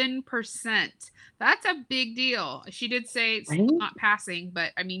 11%. That's a big deal. She did say it's not passing,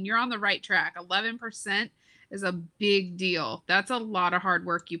 but I mean, you're on the right track. 11% is a big deal. That's a lot of hard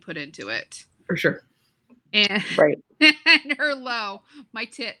work you put into it. For sure. And, and her low, my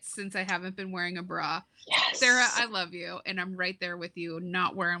tits, since I haven't been wearing a bra. Yes. Sarah, I love you, and I'm right there with you,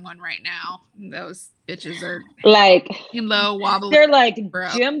 not wearing one right now. Those bitches are like low, wobbly. They're like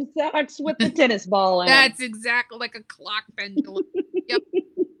gym socks with the tennis ball in. That's exactly like a clock pendulum. Yep,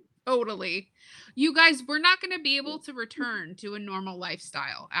 totally. You guys, we're not going to be able to return to a normal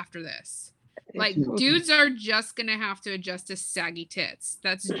lifestyle after this. Like, dudes are just going to have to adjust to saggy tits.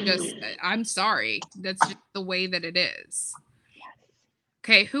 That's just, I'm sorry. That's just the way that it is.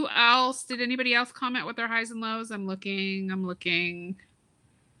 Okay, who else? Did anybody else comment with their highs and lows? I'm looking. Come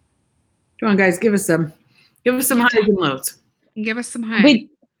on, guys, give us some highs and lows. Give us some highs.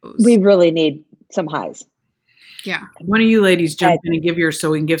 We really need some highs. Yeah. One of you ladies jump in and give yours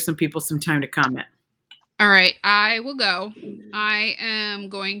so we can give some people some time to comment. All right, I will go. I am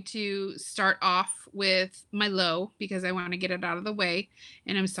going to start off with my low because I want to get it out of the way.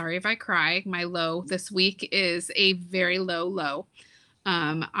 And I'm sorry if I cry. My low this week is a very low.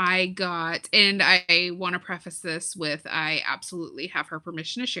 I got, and I want to preface this with, I absolutely have her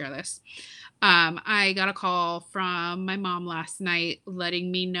permission to share this. I got a call from my mom last night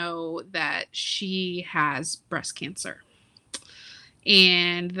letting me know that she has breast cancer.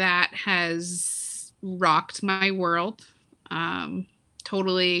 And that has rocked my world.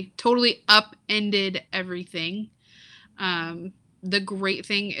 Totally upended everything. The great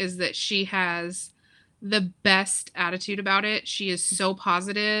thing is that she has the best attitude about it. She is so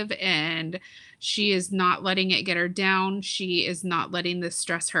positive, and she is not letting it get her down. She is not letting this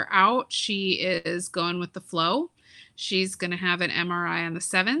stress her out. She is going with the flow. She's going to have an MRI on the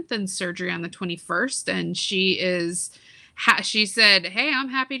 7th and surgery on the 21st. And she said, hey, I'm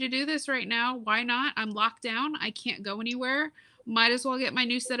happy to do this right now. Why not? I'm locked down. I can't go anywhere. might as well get my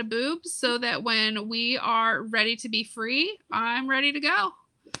new set of boobs so that when we are ready to be free, I'm ready to go.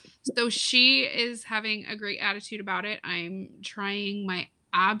 So she is having a great attitude about it. I'm trying my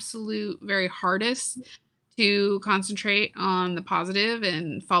absolute very hardest to concentrate on the positive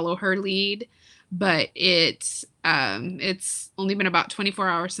and follow her lead. But it's only been about 24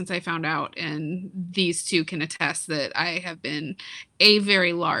 hours since I found out, and these two can attest that I have been a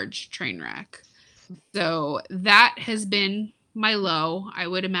very large train wreck. So that has been my low. I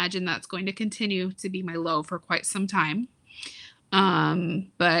would imagine that's going to continue to be my low for quite some time.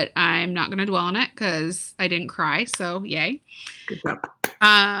 But I'm not going to dwell on it because I didn't cry. So yay. Good job.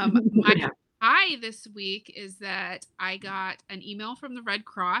 My high this week is that I got an email from the Red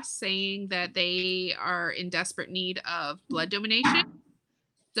Cross saying that they are in desperate need of blood donation.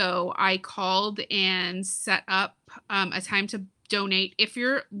 So I called and set up a time to donate. If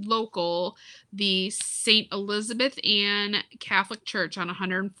you're local, the St. Elizabeth Ann Catholic Church on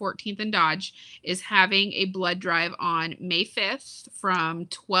 114th and Dodge is having a blood drive on May 5th from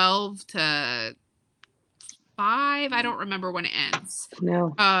 12 to 5. I don't remember when it ends.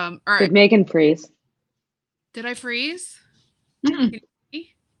 No. All right. Did Megan freeze? Did I freeze? You're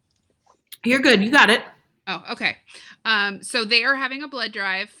good. You got it. Oh, okay. So they are having a blood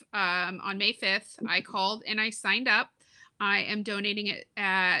drive on May 5th. I called and I signed up. I am donating it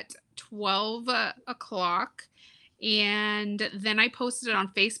at 12 o'clock. And then I posted it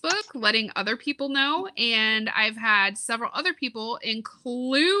on Facebook, letting other people know. And I've had several other people,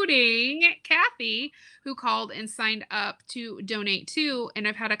 including Kathy, who called and signed up to donate too. And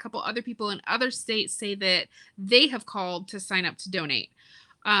I've had a couple other people in other states say that they have called to sign up to donate.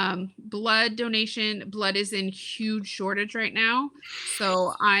 Blood donation, blood is in huge shortage right now.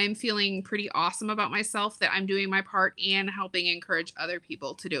 So I'm feeling pretty awesome about myself that I'm doing my part and helping encourage other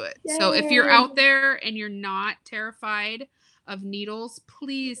people to do it. Yay. So if you're out there and you're not terrified of needles,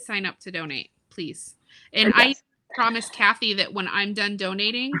 please sign up to donate, please. And I promise Kathy that when I'm done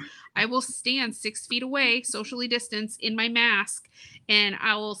donating, I will stand 6 feet away, socially distanced in my mask, and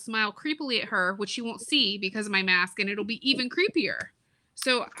I will smile creepily at her, which she won't see because of my mask, and it'll be even creepier.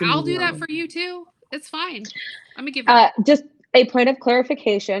 So I'll do that for you too. It's fine. Let me give it. Just a point of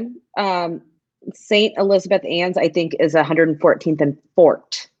clarification. St. Elizabeth Ann's, I think, is 114th and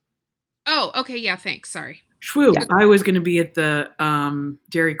Fort. Oh, okay. Yeah, thanks. Sorry. Shwoo. Yeah. I was going to be at the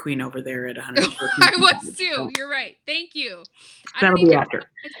Dairy Queen over there at 114th. I was too. You're right. Thank you. That'll be after.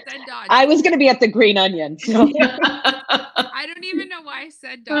 I was going to be at the Green Onion. So. I don't even know why I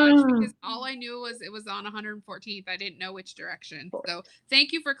said Dodge because all I knew was it was on 114th. I didn't know which direction. So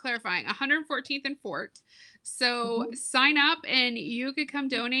thank you for clarifying. 114th and Fort. So sign up and you could come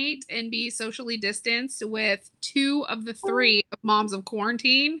donate and be socially distanced with 2 of the 3 Moms of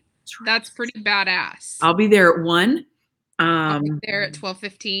Quarantine. That's pretty badass. I'll be there at 1. I'll be there at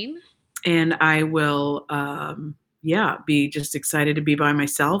 12:15. And I will, be just excited to be by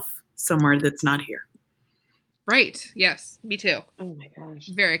myself somewhere that's not here. Right. Yes. Me too. Oh my gosh.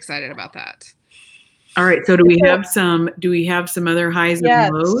 Very excited about that. All right. So do we have some other highs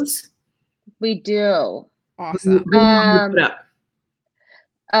and lows? We do. Awesome. How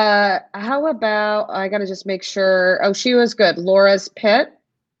about, I got to just make sure. Oh, she was good. Laura's pit.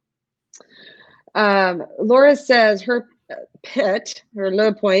 Laura says her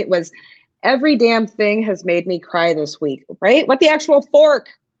low point was every damn thing has made me cry this week, right? What the actual fork?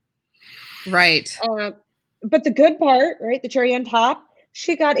 Right. But the good part, right? The cherry on top,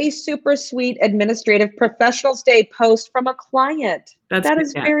 she got a super sweet Administrative Professionals Day post from a client. That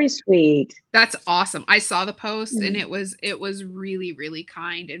is very sweet. That's awesome. I saw the post and it was really, really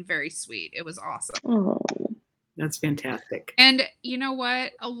kind and very sweet. It was awesome. Oh. That's fantastic. And you know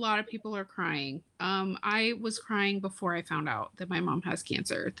what? A lot of people are crying. I was crying before I found out that my mom has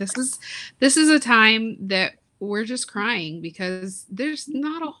cancer. This is a time that we're just crying because there's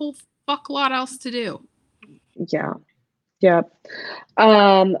not a whole fuck lot else to do. Yeah. Yeah.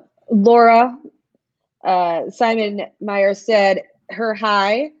 Laura, Simon Meyer said her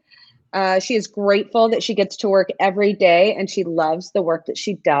high. She is grateful that she gets to work every day and she loves the work that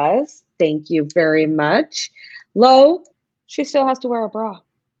she does. Thank you very much. Low, she still has to wear a bra.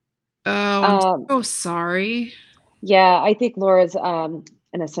 Oh, I'm so sorry. Yeah, I think Laura's an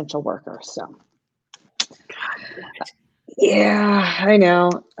essential worker. So, yeah, I know.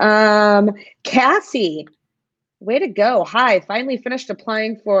 Cassie, way to go. Hi, finally finished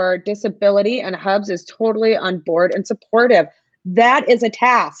applying for disability and Hubs is totally on board and supportive. That is a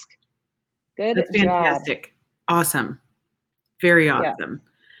task. Good That's job. Fantastic. Awesome. Very awesome. Yeah.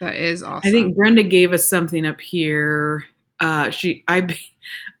 That is awesome. I think Brenda gave us something up here. I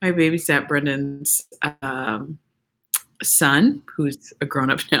babysat Brendan's son, who's a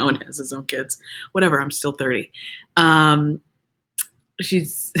grown-up now and has his own kids. Whatever, I'm still 30.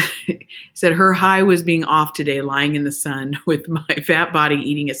 She's said her high was being off today, lying in the sun with my fat body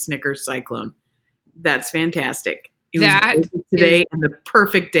eating a Snickers cyclone. That's fantastic. It That was today and the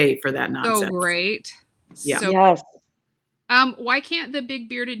perfect day for that nonsense. So great. Yeah. So, Yes. why can't the big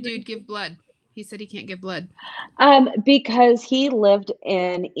bearded dude give blood? He said he can't give blood. Because he lived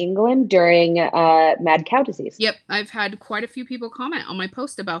in England during mad cow disease. Yep, I've had quite a few people comment on my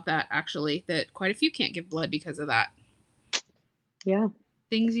post about that, actually, that quite a few can't give blood because of that. Yeah.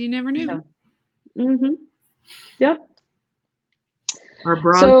 Things you never knew. Yeah. Mm-hmm. Yep. Are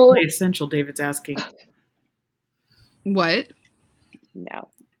bras really essential, David's asking. What? No.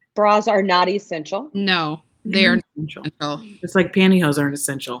 Bras are not essential. No, they are essential. essential. It's like pantyhose aren't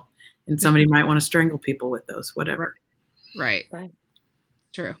essential. And somebody might want to strangle people with those, whatever. Right. Right.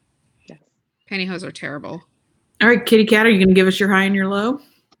 True. Yes. Pantyhose are terrible. All right, Kitty Cat, are you going to give us your high and your low?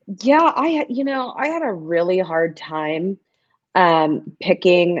 Yeah, I had a really hard time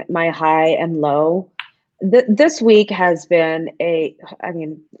picking my high and low. This week has been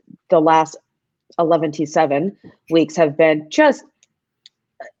the last 11 to 7 weeks have been just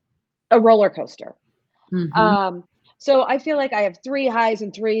a roller coaster. Mm-hmm. So I feel like I have 3 highs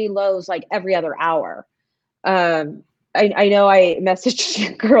and 3 lows like every other hour. I know I messaged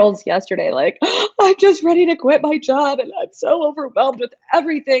you girls yesterday, like, I'm just ready to quit my job and I'm so overwhelmed with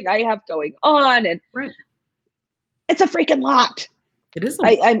everything I have going on. And right. It's a freaking lot. It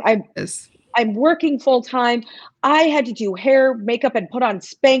is. I'm working full time. I had to do hair, makeup, and put on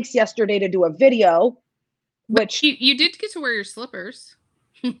Spanx yesterday to do a video. Which you did get to wear your slippers.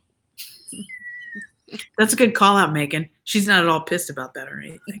 That's a good call out, Megan. She's not at all pissed about that or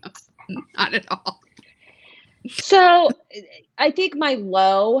anything. Not at all. So I think my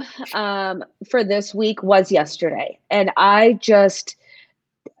low for this week was yesterday. And I just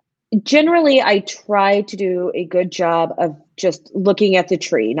generally I try to do a good job of just looking at the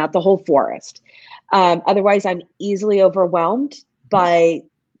tree, not the whole forest. Otherwise, I'm easily overwhelmed by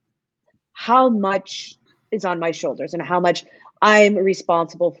how much is on my shoulders and how much I'm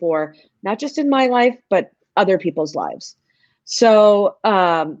responsible for, not just in my life, but other people's lives. So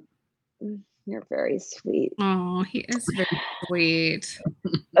you're very sweet. Oh, he is very sweet.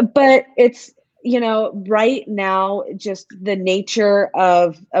 But it's, right now, just the nature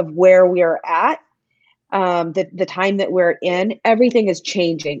of where we are at, the time that we're in, everything is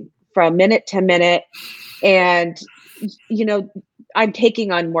changing from minute to minute. And, I'm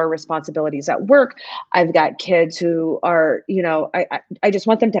taking on more responsibilities at work. I've got kids who are, I just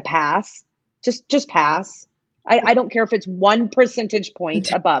want them to pass, just pass. I don't care if it's 1 percentage point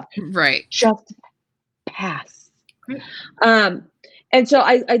above, right? Just pass. And so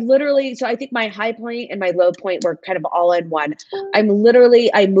I think my high point and my low point were kind of all in one. I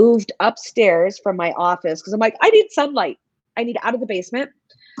moved upstairs from my office because I'm like, I need sunlight. I need out of the basement.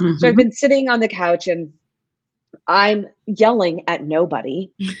 Mm-hmm. So I've been sitting on the couch and I'm yelling at nobody,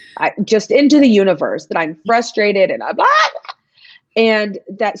 just into the universe that I'm frustrated and and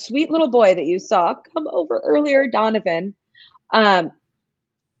that sweet little boy that you saw come over earlier, Donovan,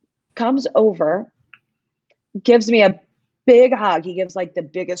 comes over, gives me a big hug. He gives like the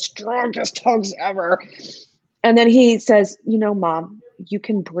biggest, strongest hugs ever. And then he says, Mom, you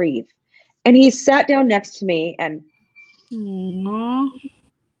can breathe. And he sat down next to me and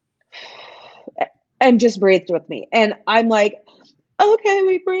just breathed with me. And I'm like, okay,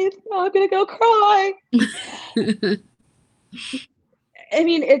 we breathe. Oh, I'm going to go cry. I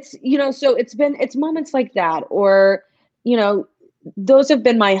mean, it's, so it's moments like that, or, those have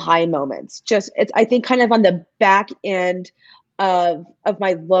been my high moments. I think kind of on the back end of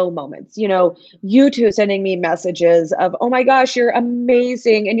my low moments, you two sending me messages of, oh my gosh, you're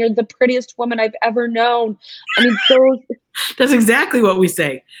amazing. And you're the prettiest woman I've ever known. I mean, that's exactly what we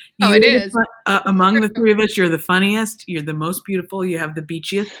say. It is. Among the 3 of us, you're the funniest. You're the most beautiful. You have the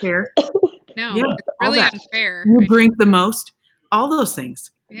beachiest hair. No, yeah, it's really unfair. You drink the most. All those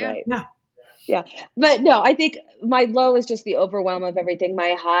things. Yeah. Right. Yeah. Yeah. But no, I think my low is just the overwhelm of everything.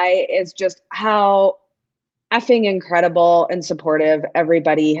 My high is just how effing incredible and supportive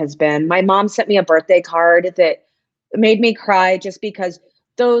everybody has been. My mom sent me a birthday card that made me cry just because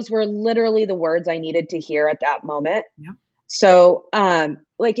those were literally the words I needed to hear at that moment. Yeah. So,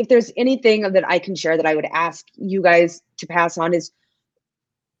 if there's anything that I can share that I would ask you guys to pass on is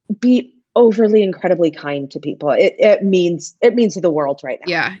be overly incredibly kind to people. It means the world right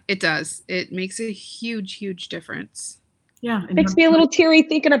now. Yeah, it does. It makes a huge, huge difference. Yeah. It makes me a little teary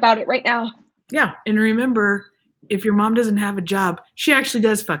thinking about it right now. Yeah. And remember, if your mom doesn't have a job, she actually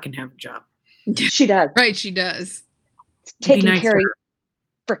does fucking have a job. She does. Right. She does. taking nice care to of her. your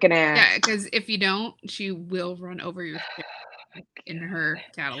freaking ass. Yeah, because if you don't, she will run over your in her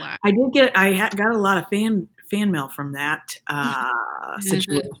Cadillac. I got a lot of fan mail from that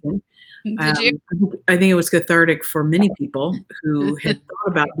situation. Did you? I think it was cathartic for many people who had thought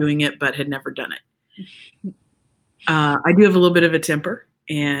about doing it but had never done it. I do have a little bit of a temper,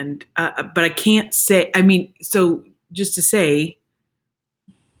 and but I can't say. I mean, so just to say,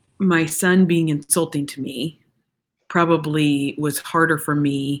 my son being insulting to me probably was harder for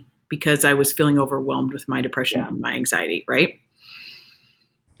me because I was feeling overwhelmed with my depression and my anxiety. Right.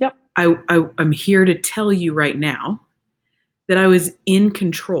 Yep. I'm here to tell you right now that I was in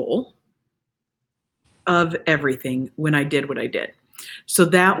control of everything when I did what I did. So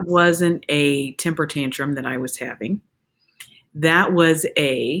that wasn't a temper tantrum that I was having. That was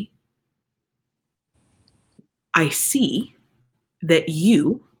I see that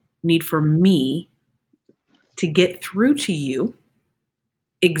you need for me to get through to you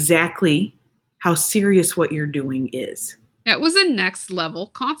exactly how serious what you're doing is. That was a next level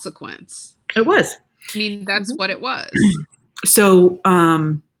consequence. It was. I mean, that's what it was. So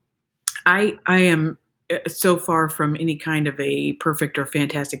I am so far from any kind of a perfect or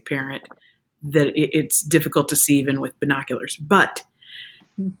fantastic parent that it's difficult to see even with binoculars. But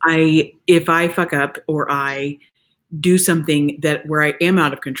if I fuck up or I do something that where I am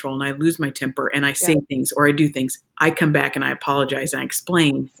out of control and I lose my temper and I say things or I do things, I come back and I apologize and I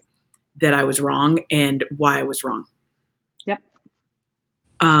explain that I was wrong and why I was wrong. Yep.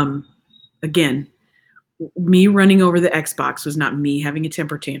 Again, me running over the Xbox was not me having a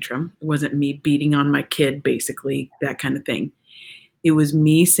temper tantrum. It wasn't me beating on my kid, basically, that kind of thing. It was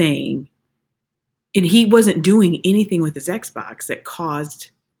me saying, and he wasn't doing anything with his Xbox that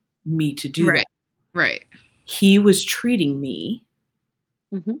caused me to do that. Right. He was treating me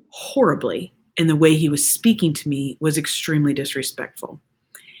horribly, and the way he was speaking to me was extremely disrespectful.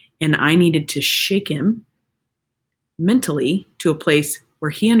 And I needed to shake him mentally to a place where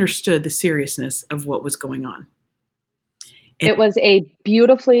he understood the seriousness of what was going on. And it was a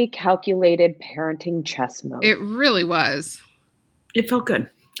beautifully calculated parenting chess move. It really was. It felt good.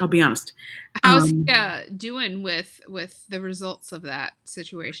 I'll be honest. How's he doing with the results of that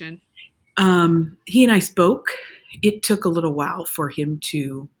situation? He and I spoke. It took a little while for him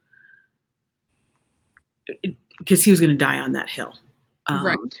to, because he was going to die on that hill.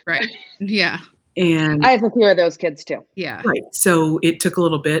 Right. Yeah. And I have a few of those kids too. Yeah. Right. So it took a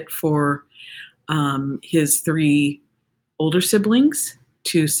little bit for his 3 older siblings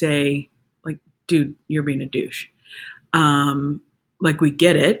to say, like, dude, you're being a douche. Like, we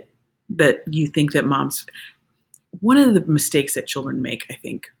get it, that you think that mom's. One of the mistakes that children make, I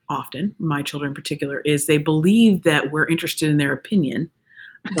think, often, my children in particular, is they believe that we're interested in their opinion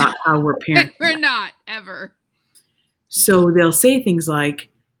about how we're parenting. We're not, ever. So they'll say things like,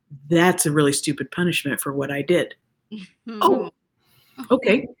 that's a really stupid punishment for what I did. Oh,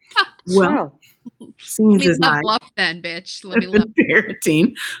 okay. Well, seems as I love then, bitch. Let me love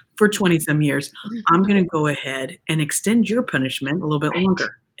parenting for 20-some years. I'm going to go ahead and extend your punishment a little bit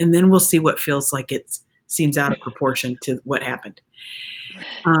longer, and then we'll see what feels like it seems out of proportion to what happened.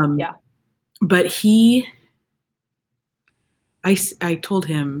 But I told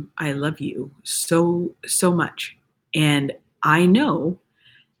him, I love you so, so much. And I know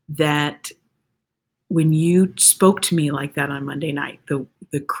that when you spoke to me like that on Monday night, the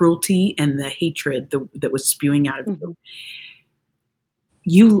cruelty and the hatred that was spewing out of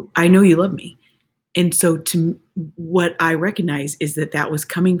you, I know you love me. And so what I recognize is that was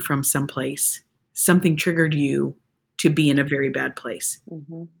coming from someplace. Something triggered you to be in a very bad place.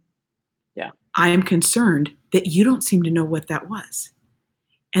 Yeah. I am concerned that you don't seem to know what that was.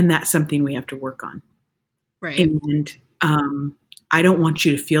 And that's something we have to work on. Right. And I don't want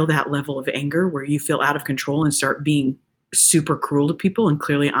you to feel that level of anger where you feel out of control and start being super cruel to people. And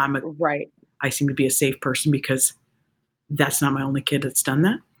clearly I seem to be a safe person because that's not my only kid that's done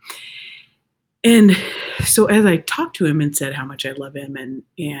that. And so as I talked to him and said how much I love him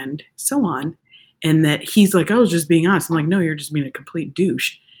and so on, and that he's like, I was just being honest. I'm like, no, you're just being a complete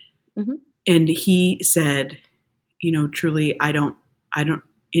douche. And he said, truly,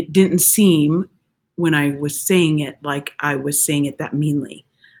 it didn't seem when I was saying it like I was saying it that meanly.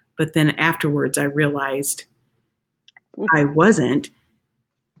 But then afterwards, I realized I wasn't.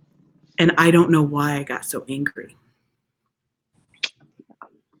 And I don't know why I got so angry.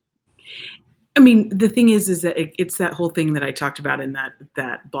 I mean, the thing is that it's that whole thing that I talked about in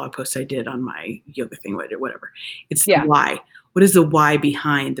that blog post I did on my yoga thing, whatever. It's the why. What is the why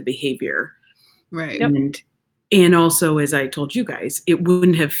behind the behavior? Right. And also, as I told you guys, it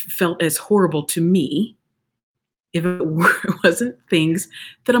wouldn't have felt as horrible to me if it wasn't things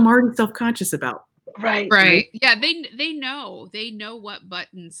that I'm already self-conscious about. Right. Yeah, they know what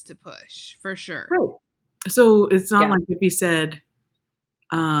buttons to push for sure. Right. So it's not Yeah. like if he said,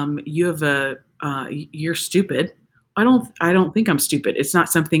 you have you're stupid. I don't think I'm stupid. It's not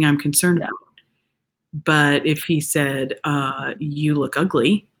something I'm concerned Yeah. about. But if he said, you look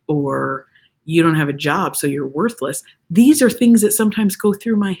ugly, or you don't have a job, so you're worthless, these are things that sometimes go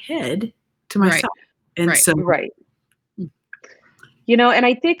through my head to Right. myself. And Right. so, Right. You know, and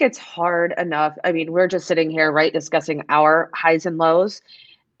I think it's hard enough. I mean, we're just sitting here, right, discussing our highs and lows.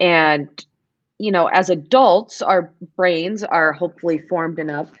 And, you know, as adults, our brains are hopefully formed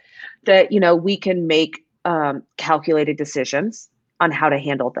enough that, you know, we can make calculated decisions on how to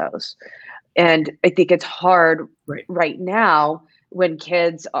handle those. And I think it's hard right. right now when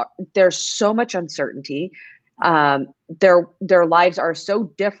kids are, there's so much uncertainty. Their lives are so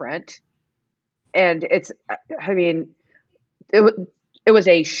different. And it's, I mean, it was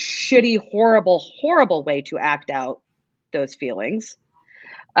a shitty, horrible way to act out those feelings.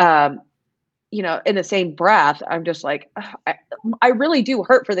 You know, in the same breath, I'm just like, I really do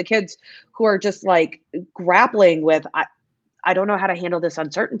hurt for the kids who are just like grappling with, I don't know how to handle this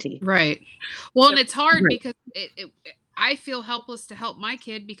uncertainty. Right. Well, and it's hard Right. because I feel helpless to help my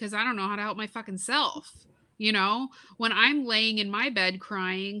kid because I don't know how to help my fucking self. You know, when I'm laying in my bed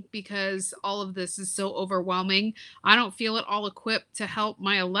crying because all of this is so overwhelming, I don't feel at all equipped to help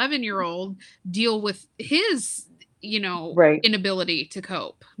my 11-year-old deal with his, Right. inability to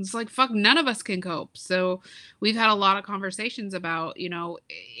cope. It's like, fuck, none of us can cope. So we've had a lot of conversations about,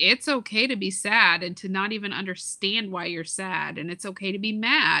 it's okay to be sad and to not even understand why you're sad. And it's okay to be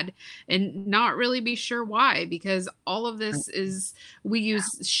mad and not really be sure why, because all of this is, we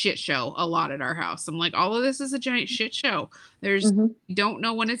use shit show a lot at our house. I'm like, all of this is a giant shit show. There's, we don't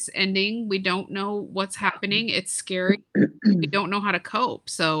know when it's ending. We don't know what's happening. It's scary. We don't know how to cope.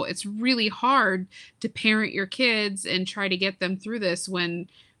 So it's really hard to parent your kids and try to get them through this when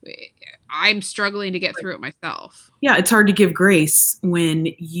I'm struggling to get through it myself. Yeah, it's hard to give grace when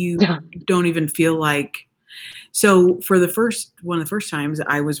you don't even feel like. So for one of the first times,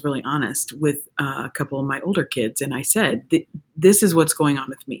 I was really honest with a couple of my older kids, and I said, this is what's going on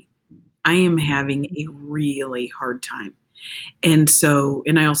with me. I am having a really hard time. And so,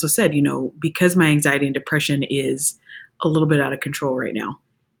 and I also said, because my anxiety and depression is a little bit out of control right now,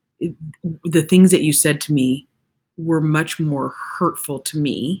 the things that you said to me were much more hurtful to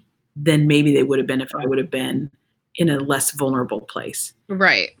me than maybe they would have been if I would have been in a less vulnerable place.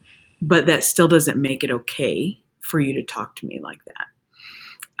 Right. But that still doesn't make it okay for you to talk to me like that.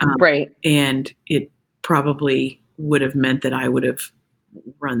 Right. And it probably would have meant that I would have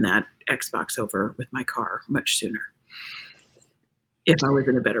run that Xbox over with my car much sooner if I was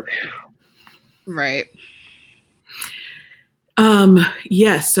in a better place. Right.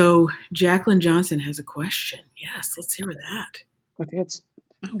 Yes. So Jacqueline Johnson has a question. Yes. Let's hear that.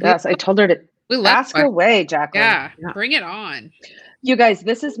 Yes, I told her to ask away, Jacqueline. Yeah, bring it on. You guys,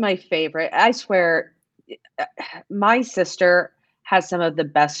 this is my favorite. I swear, my sister has some of the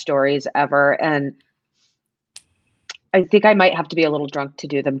best stories ever. And I think I might have to be a little drunk to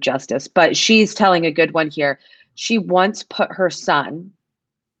do them justice, but she's telling a good one here. She once put her son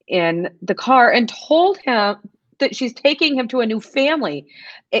in the car and told him that she's taking him to a new family.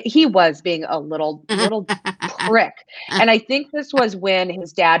 He was being a little prick. And I think this was when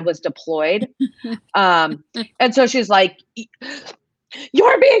his dad was deployed. And so she's like,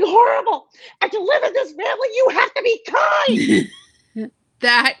 you're being horrible. And to live in this family, you have to be kind.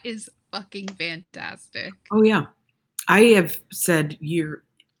 That is fucking fantastic. Oh, yeah. I have said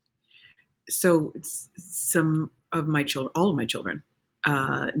some of my children, all of my children,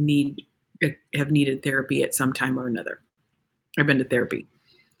 have needed therapy at some time or another. I've been to therapy.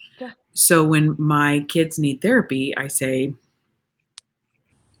 Yeah. So when my kids need therapy, I say,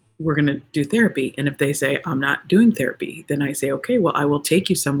 we're going to do therapy. And if they say, I'm not doing therapy, then I say, okay, well, I will take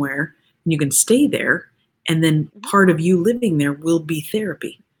you somewhere and you can stay there. And then part of you living there will be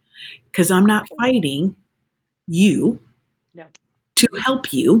therapy, because I'm not fighting you to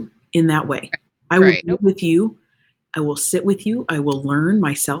help you in that way. I will be with you. I will sit with you. I will learn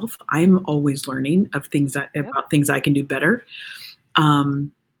myself. I'm always learning of things about things I can do better.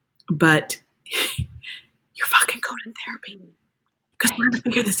 But you're fucking going to therapy, because we're going to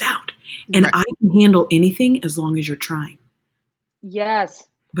figure this out. And I can handle anything as long as you're trying. Yes.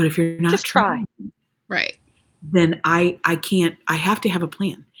 But if you're not trying, then I can't. I have to have a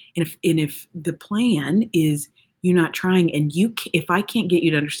plan. And if the plan is you not trying, and if I can't get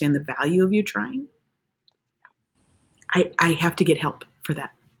you to understand the value of you trying, I have to get help for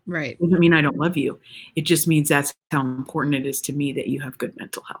that. Right. Doesn't mean I don't love you. It just means that's how important it is to me that you have good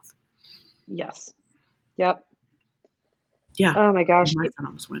mental health. Yes. Yep. Yeah. Oh my gosh. My son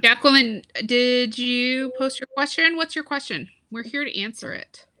almost went. Jacqueline, did you post your question? What's your question? We're here to answer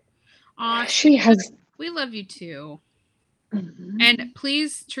it. She has. We love you too. Mhm. And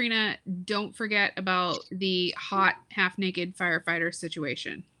please, Trina, don't forget about the hot, half-naked firefighter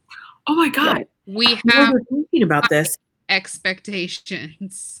situation. Oh my God. Right. We You have were thinking about this.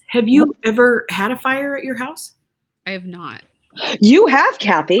 expectations. Have you ever had a fire at your house? I have not. You have,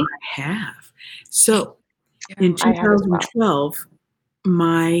 Kathy. I have. So in I have as well. 2012,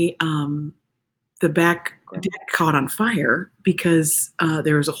 my the back deck caught on fire because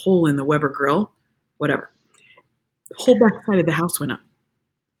there was a hole in the Weber grill, whatever. The whole back side of the house went up.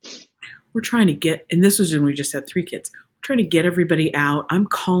 We're trying to get, and this was when we just had 3 kids. We're trying to get everybody out. I'm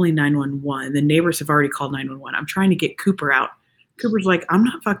calling 911. The neighbors have already called 911. I'm trying to get Cooper out. Cooper's like, I'm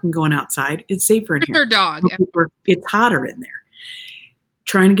not fucking going outside. It's safer in here. Her dog. No, Cooper, it's hotter in there.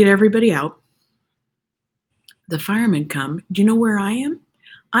 Trying to get everybody out. The firemen come. Do you know where I am?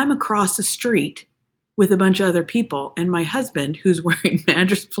 I'm across the street with a bunch of other people, and my husband, who's wearing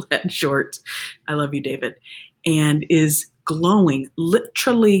Madras plaid shorts, I love you, David, and is glowing,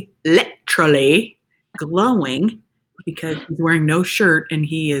 literally glowing, because he's wearing no shirt and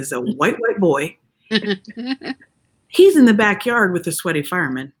he is a white boy. He's in the backyard with the sweaty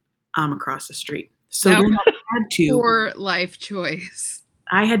fireman. I'm across the street. So That then I had to, Poor life choice.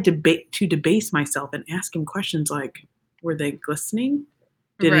 I had to debase myself and ask him questions like, were they glistening?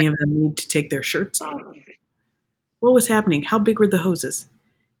 Did any of them need to take their shirts off? What was happening? How big were the hoses?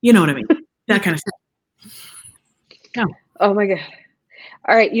 You know what I mean? That kind of stuff. No. Oh my God.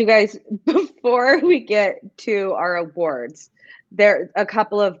 All right, you guys, before we get to our awards, there a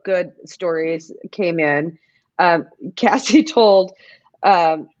couple of good stories came in. Cassie told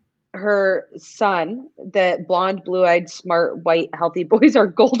her son that blonde, blue-eyed, smart, white, healthy boys are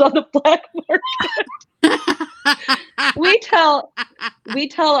gold on the black market. we tell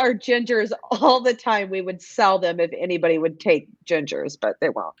our gingers all the time we would sell them if anybody would take gingers, but they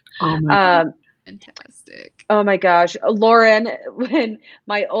won't. Oh my Fantastic. Oh my gosh, Lauren, when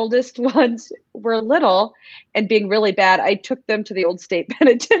my oldest ones were little and being really bad, I took them to the old state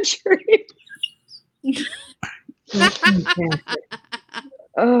penitentiary. That's fantastic.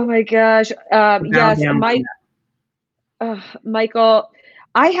 Oh my gosh. Yes, Michael,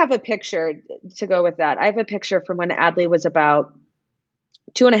 I have a picture to go with that. I have a picture from when Adley was about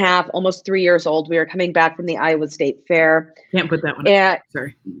 2.5, almost 3 years old. We were coming back from the Iowa State Fair. Can't put that one And up.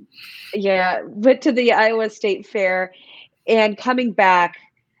 Sorry. yeah, went to the Iowa State Fair and coming back,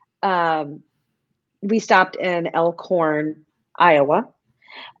 we stopped in Elkhorn, Iowa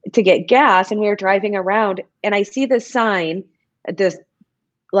to get gas, and we were driving around and I see this sign, this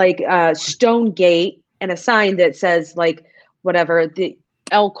like stone gate, and a sign that says like whatever, the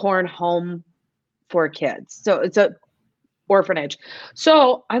Elkhorn Home for Kids. So it's a orphanage.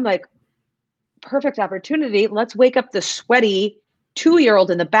 So I'm like, perfect opportunity. Let's wake up the sweaty 2-year-old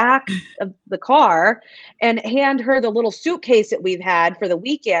in the back of the car and hand her the little suitcase that we've had for the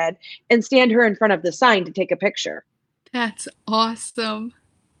weekend and stand her in front of the sign to take a picture. That's awesome.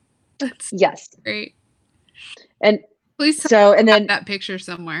 That's Yes. great. And please and then that picture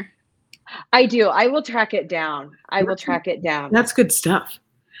somewhere. I do. I will track it down. That's good stuff.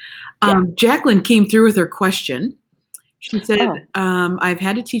 Jacqueline came through with her question. She said, I've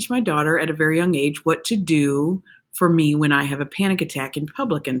had to teach my daughter at a very young age what to do for me when I have a panic attack in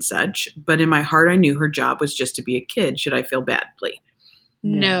public and such. But in my heart, I knew her job was just to be a kid. Should I feel badly?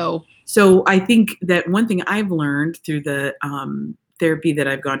 No. So I think that one thing I've learned through the therapy that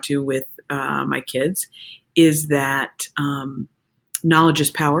I've gone to with my kids is that knowledge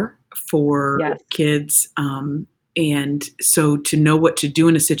is power for kids. And so to know what to do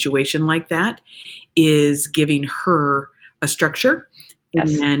in a situation like that is giving her a structure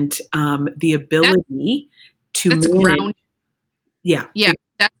and the ability to manage. Yeah.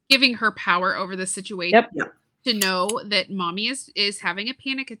 That's giving her power over the situation. Yep. To know that mommy is having a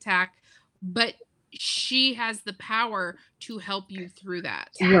panic attack, but she has the power to help you through that.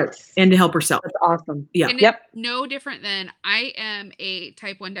 Right. And to help herself. That's awesome. Yeah. And it's no different than I am a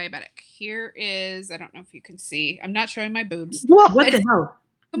type 1 diabetic. Here is, I don't know if you can see. I'm not showing my boobs. What the hell?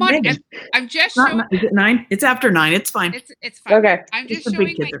 Come on. I'm just showing. Is it 9? It's after 9. It's fine. It's fine. Okay. I'm just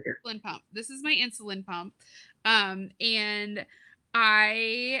showing my insulin pump. This is my insulin pump. And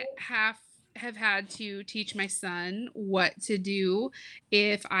I have have had to teach my son what to do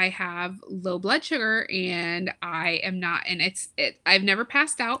if I have low blood sugar and I am not, and I've never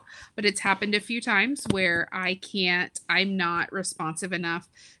passed out, but it's happened a few times where I'm not responsive enough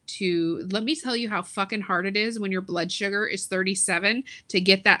to, let me tell you how fucking hard it is when your blood sugar is 37 to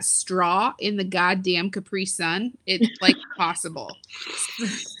get that straw in the goddamn Capri Sun. It's like possible.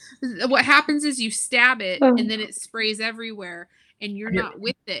 What happens is you stab it and then it sprays everywhere and you're not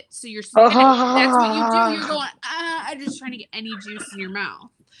with it. So that's what you do. You're going, I'm just trying to get any juice in your mouth.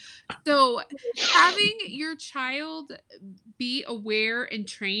 So having your child be aware and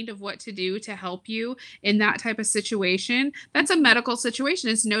trained of what to do to help you in that type of situation, that's a medical situation.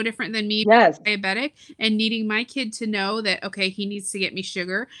 It's no different than me being diabetic and needing my kid to know that, okay, he needs to get me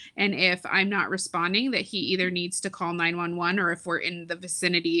sugar. And if I'm not responding, that he either needs to call 911 or if we're in the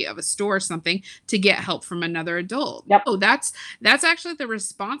vicinity of a store or something to get help from another adult. Yep. Oh, that's actually the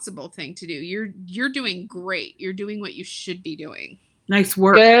responsible thing to do. You're doing great. You're doing what you should be doing. Nice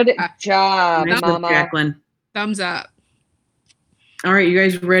work. Good job, nice Mama. Work, Jacqueline. Thumbs up. All right, you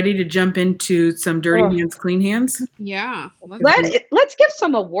guys ready to jump into some dirty hands, clean hands? Yeah. Let's give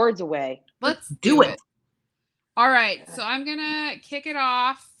some awards away. Let's do it. All right, so I'm gonna kick it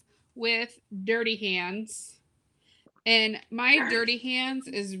off with dirty hands, and my dirty hands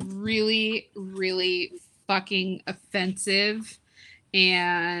is really, really fucking offensive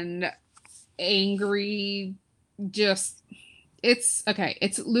and angry. It's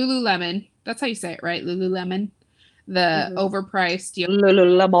Lululemon. That's how you say it, right? Lululemon. The overpriced.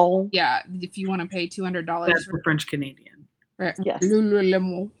 Lululemon. Yeah, if you want to pay $200. That's for French Canadian. Right. Yes.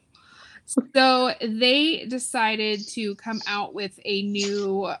 Lululemon. So they decided to come out with a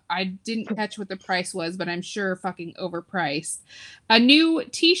new, I didn't catch what the price was, but I'm sure fucking overpriced. A new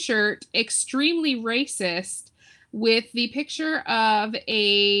t-shirt, extremely racist, with the picture of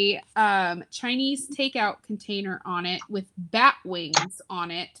a Chinese takeout container on it with bat wings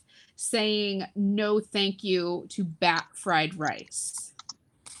on it saying no thank you to bat fried rice.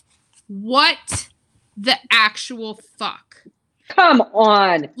 What the actual fuck? Come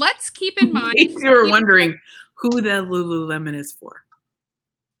on. Let's keep in mind. If you were wondering who the Lululemon is for.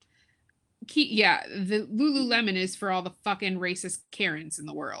 Yeah, the Lululemon is for all the fucking racist Karens in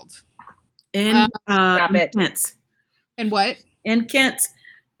the world. And Kent's. And what? And Kent's.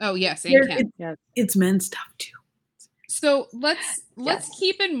 Oh, yes, and Kent. It's men's stuff too. So let's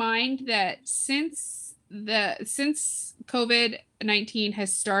keep in mind that since COVID-19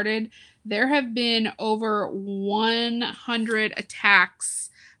 has started, there have been over 100 attacks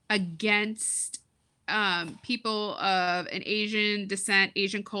against people of an Asian descent,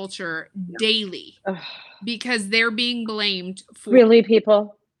 Asian culture daily because they're being blamed for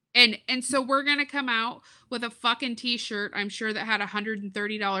people. And so we're going to come out with a fucking t-shirt, I'm sure, that had a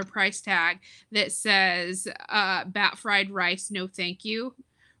 $130 price tag that says bat fried rice, no thank you.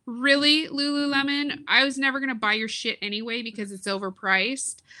 Really, Lululemon? I was never going to buy your shit anyway because it's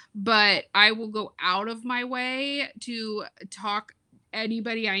overpriced, but I will go out of my way to talk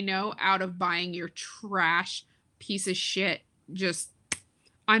anybody I know out of buying your trash piece of shit.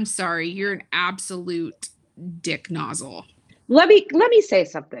 I'm sorry, you're an absolute dick nozzle. Let me say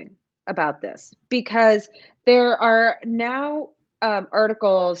something about this, because there are now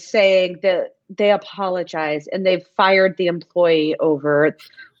articles saying that they apologize and they've fired the employee over,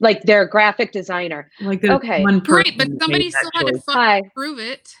 like, their graphic designer. Like, okay, great, but somebody still had to fucking prove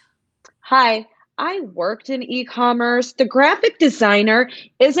it. Hi, I worked in e-commerce. The graphic designer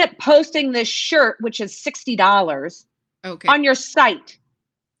isn't posting this shirt, which is $60, on your site.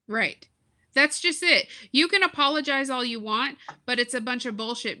 Right. That's just it. You can apologize all you want, but it's a bunch of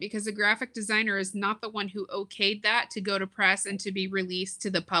bullshit because the graphic designer is not the one who okayed that to go to press and to be released to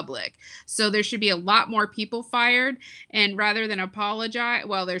the public. So there should be a lot more people fired. And rather than apologize,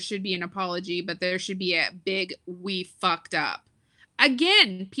 well, there should be an apology, but there should be a big, we fucked up.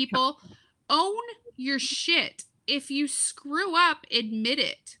 Again, people, own your shit. If you screw up, admit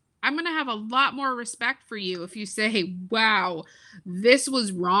it. I'm going to have a lot more respect for you if you say, wow, this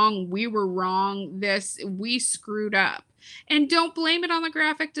was wrong. We were wrong. We screwed up. And don't blame it on the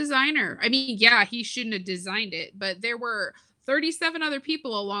graphic designer. I mean, yeah, he shouldn't have designed it, but there were 37 other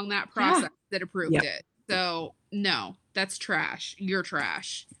people along that process that approved it. So no, that's trash. You're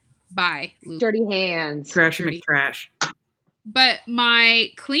trash. Bye. Luke. Dirty hands. Trash and McTrash. But my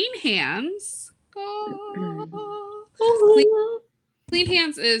clean hands. Clean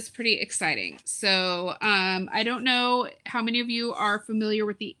hands is pretty exciting. So I don't know how many of you are familiar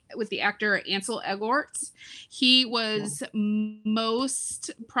with the actor Ansel Elgort. He was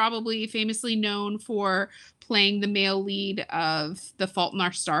most probably famously known for playing the male lead of The Fault in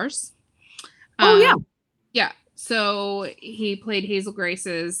Our Stars. Oh, yeah. Yeah. So he played Hazel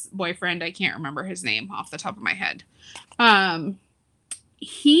Grace's boyfriend. I can't remember his name off the top of my head.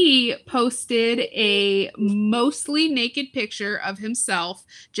 He posted a mostly naked picture of himself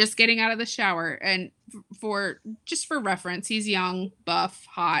just getting out of the shower. And for reference, he's young, buff,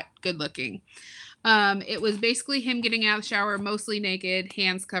 hot, good looking. It was basically him getting out of the shower, mostly naked,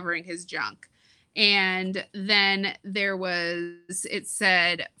 hands covering his junk. And then it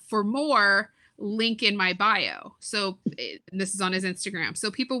said, for more, link in my bio. So this is on his Instagram.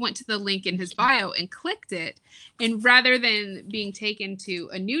 So people went to the link in his bio and clicked it. And rather than being taken to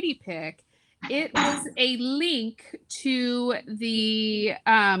a nudie pic, it was a link to the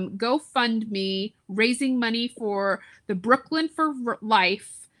GoFundMe raising money for the Brooklyn for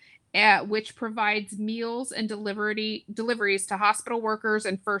Life, which provides meals and deliveries to hospital workers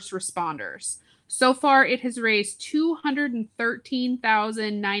and first responders. So far, it has raised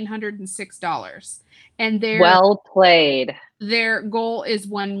 $213,906, and well played. Their goal is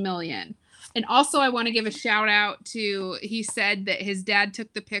 $1 million. And also, I want to give a shout out to, he said that his dad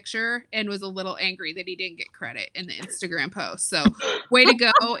took the picture and was a little angry that he didn't get credit in the Instagram post. So, way to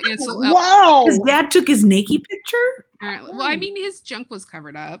go. Wow. His dad took his naked picture? Well, I mean, his junk was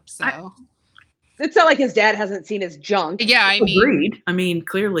covered up, so. It's not like his dad hasn't seen his junk. Yeah, I mean. Agreed. I mean,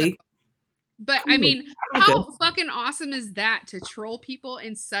 clearly. But I mean, how fucking awesome is that to troll people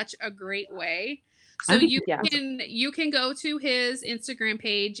in such a great way? So you can go to his Instagram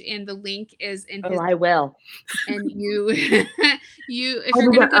page, and the link is in his. Oh, I will. And I'll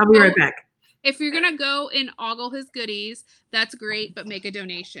be right back. If you're gonna go and ogle his goodies, that's great, but make a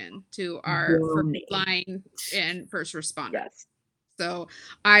donation to our line and first responders. Yes. So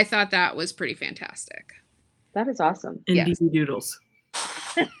I thought that was pretty fantastic. That is awesome. And yes. Doodles.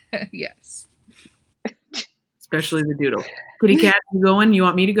 Yes. Especially the doodle. Kitty Cat, you going? You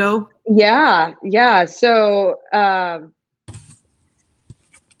want me to go? Yeah. So,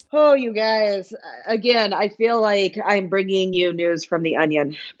 you guys, again, I feel like I'm bringing you news from the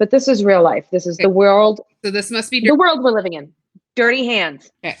Onion, but this is real life. This is the world. So this must be the world we're living in. Dirty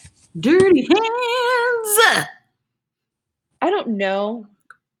hands. Okay. Dirty hands. I don't know.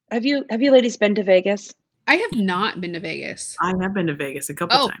 Have you ladies been to Vegas? I have not been to Vegas. I have been to Vegas a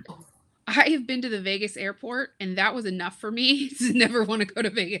couple times. I have been to the Vegas airport, and that was enough for me to never want to go to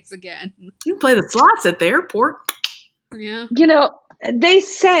Vegas again. You play the slots at the airport. Yeah. You know, they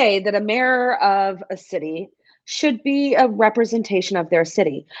say that a mayor of a city should be a representation of their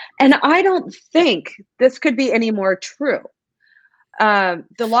city. And I don't think this could be any more true. The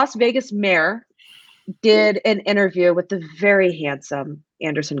Las Vegas mayor did an interview with the very handsome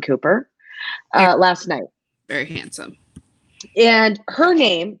Anderson Cooper last night. Very handsome. And her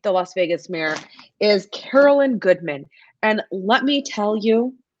name, the Las Vegas mayor, is Carolyn Goodman. And let me tell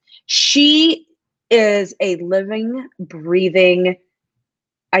you, she is a living, breathing,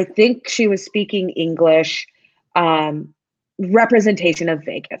 I think she was speaking English, representation of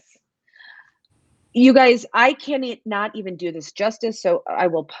Vegas. You guys, I cannot even do this justice, so I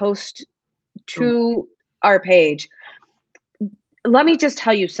will post to our page. Let me just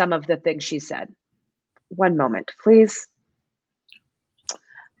tell you some of the things she said. One moment, please.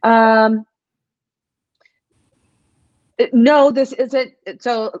 No, this isn't.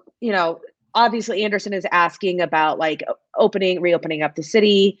 So, obviously Anderson is asking about like reopening up the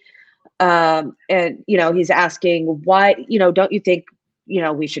city. And, he's asking why, don't you think,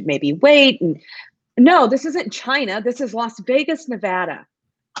 we should maybe wait? And no, this isn't China. This is Las Vegas, Nevada.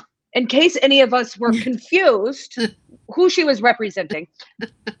 In case any of us were confused who she was representing.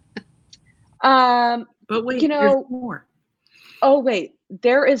 But wait, there's more. Oh, wait,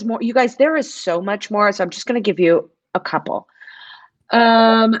 there is more. You guys, there is so much more. So I'm just going to give you a couple.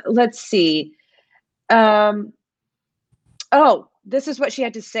 Let's see. This is what she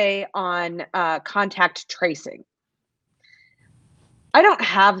had to say on contact tracing. I don't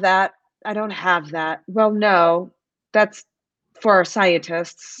have that. Well, no, that's for our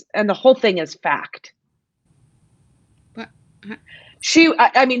scientists. And the whole thing is fact. What? She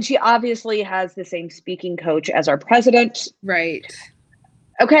obviously has the same speaking coach as our president. Right.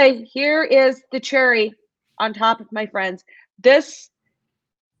 Okay, here is the cherry on top of my friends. This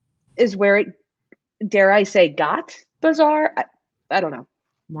is where it, dare I say, got bizarre. I don't know.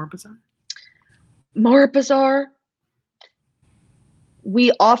 More bizarre.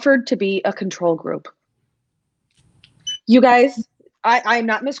 We offered to be a control group. You guys, I'm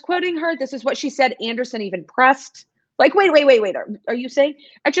not misquoting her. This is what she said. Anderson even pressed. Like, wait. Are you saying?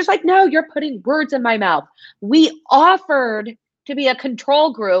 I just like, no, you're putting words in my mouth. We offered to be a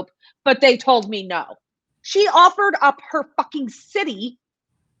control group, but they told me no. She offered up her fucking city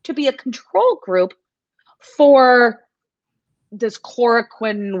to be a control group for this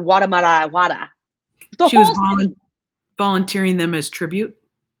chloroquine wada. The She was whole city. volunteering them as tribute,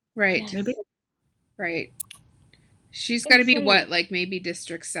 Right. Yes. maybe? Right. She's got to be Insane. what, like maybe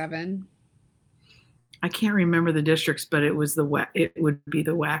District 7? I can't remember the districts, but it was it would be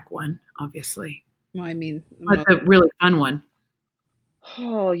the WAC one, obviously. Well, I mean, But a really fun one.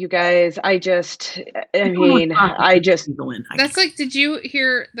 Oh, you guys, that's like, did you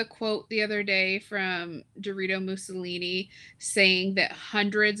hear the quote the other day from Dorito Mussolini saying that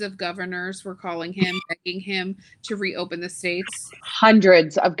hundreds of governors were calling him, begging him to reopen the states?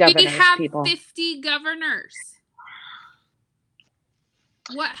 Hundreds of governors, We have people. 50 governors.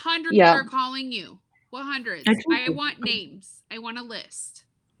 What hundreds Yeah. are calling you? What hundreds? I want names. I want a list.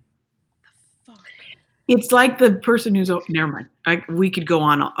 The fuck? It's like the person who's, never mind. We could go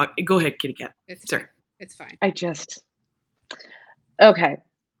on. Go ahead, Kitty Cat. Sorry. It's fine. Okay.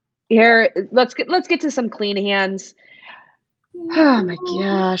 Here, let's get to some clean hands. Oh my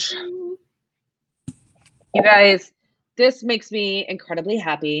gosh. You guys, this makes me incredibly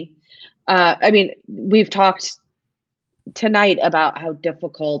happy. I mean, we've talked tonight about how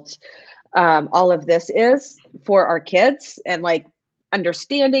difficult all of this is for our kids and like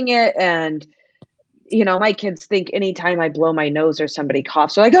understanding it. And, you know, my kids think anytime I blow my nose or somebody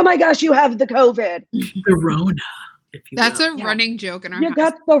coughs, they're like, oh my gosh, you have the COVID. The Rona. That's a running joke in our house. You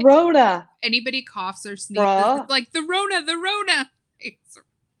got the Rona. Anybody coughs or sneezes, it's like the Rona.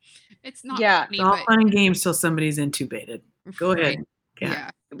 It's not funny, it's all fun and games till somebody's intubated. Go ahead. Yeah.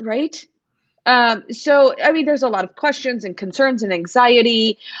 Right? So, I mean, there's a lot of questions and concerns and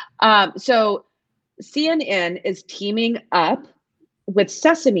anxiety. So CNN is teaming up with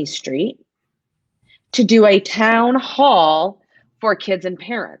Sesame Street to do a town hall for kids and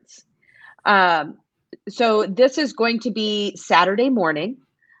parents. So this is going to be Saturday morning,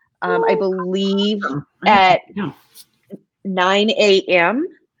 I believe at 9 a.m.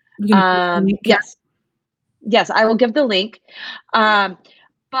 Yes, I will give the link.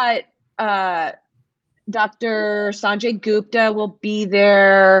 But Dr. Sanjay Gupta will be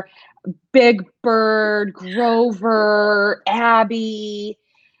there, Big Bird, Grover, Abby.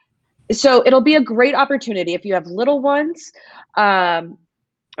 So it'll be a great opportunity if you have little ones,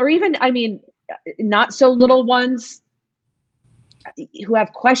 or even, I mean, not so little ones who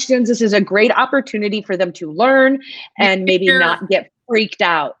have questions. This is a great opportunity for them to learn and maybe not get freaked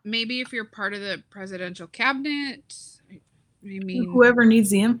out. Maybe if you're part of the presidential cabinet, I mean, whoever needs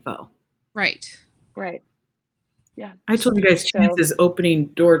the info. Right. Yeah. I told you guys, Chance is opening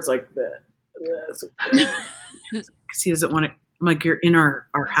doors like this. Because he doesn't want it, like you're in our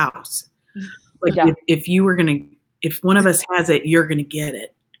house. Like if you were going to, if one of us has it, you're going to get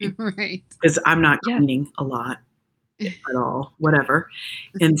it. Right. Because I'm not cleaning a lot at all, whatever.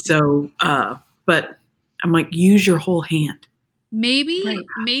 And so, but I'm like, use your whole hand. Maybe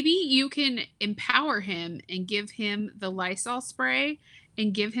you can empower him and give him the Lysol spray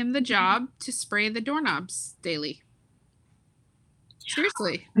and give him the job to spray the doorknobs daily.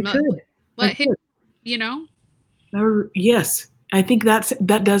 Seriously. Let him, you know? Yes. I think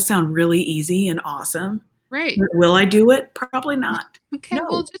that does sound really easy and awesome. Right. Will I do it? Probably not. Okay. No.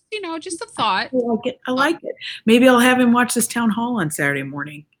 Well, just a thought. I like it. Maybe I'll have him watch this town hall on Saturday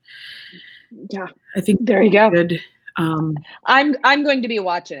morning. Yeah. I think there you go. Good. I'm going to be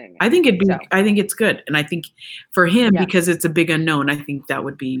watching. I think it's good. And I think for him, because it's a big unknown, I think that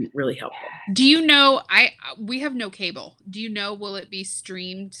would be really helpful. Do you know, we have no cable. Do you know, will it be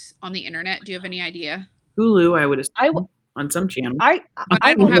streamed on the internet? Do you have any idea? Hulu, I would assume, on some channel. I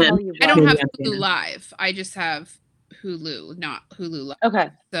don't have Hulu Live. I just have Hulu, not Hulu Live. Okay.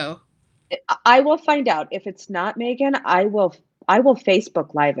 So I will find out. If it's not Megan, I will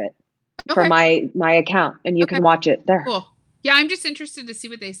Facebook Live it for my account, and you can watch it there. Cool. Yeah, I'm just interested to see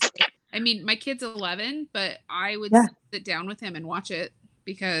what they say. I mean, my kid's 11, but I would sit down with him and watch it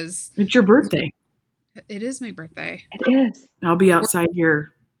because it's your birthday. It is my birthday. It is. I'll be outside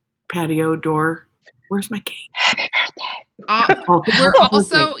your patio door. Where's my cake? Happy birthday. We're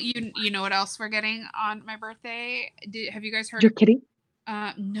also, you know what else we're getting on my birthday? Have you guys heard your kitty?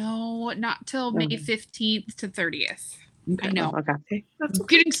 No, not till May 15th to 30th. Okay. I know. Okay. I'm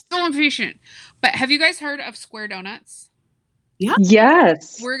getting so impatient. But have you guys heard of Square Donuts? Yeah.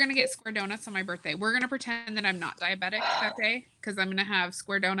 Yes. We're going to get Square Donuts on my birthday. We're going to pretend that I'm not diabetic that day because I'm going to have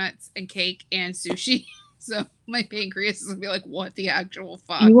Square Donuts and cake and sushi. So my pancreas is going to be like, what the actual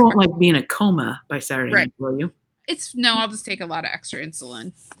fuck? You won't like be in a coma by Saturday night, will you? I'll just take a lot of extra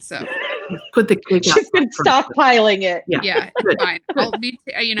insulin. So put the cake out. She's been stockpiling it. Yeah, it's fine. I'll be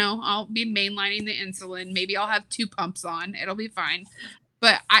mainlining the insulin. Maybe I'll have 2 pumps on. It'll be fine.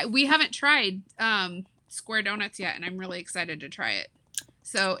 But we haven't tried square donuts yet, and I'm really excited to try it.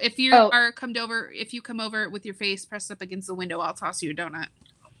 So if you if you come over with your face pressed up against the window, I'll toss you a donut.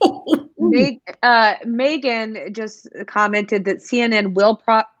 Megan just commented that CNN will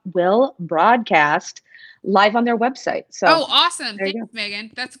broadcast live on their website. So awesome. Thanks,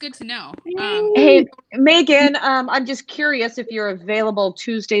 Megan. That's good to know. Hey, Megan, I'm just curious if you're available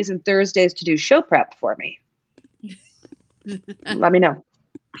Tuesdays and Thursdays to do show prep for me. Let me know.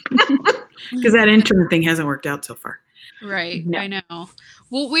 Because that intern thing hasn't worked out so far. Right. No. I know.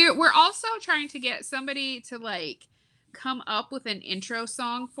 Well, we're also trying to get somebody to like come up with an intro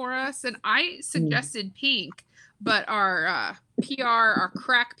song for us. And I suggested Pink, but our PR, our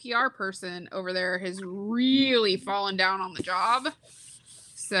crack PR person over there has really fallen down on the job.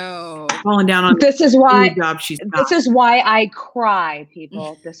 So falling down on this is why job she's got. This is why I cry,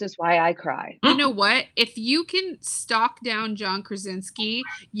 people. This is why I cry. You know what? If you can stalk down John Krasinski,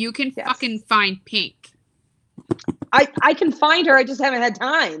 you can fucking find Pink. I can find her. I just haven't had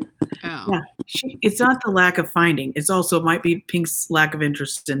time. Oh. Yeah. It's not the lack of finding. It's also might be Pink's lack of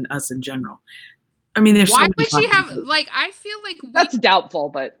interest in us in general. I mean, there's why would she have like? I feel like that's doubtful,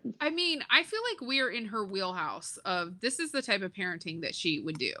 but I mean, I feel like we're in her wheelhouse of this is the type of parenting that she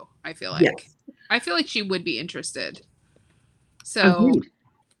would do. I feel like I feel like she would be interested. So Agreed.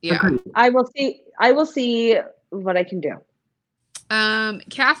 Yeah, Agreed. I will see what I can do.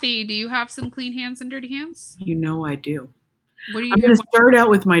 Kathy, do you have some clean hands and dirty hands? You know I do. What are you? I'm going to start out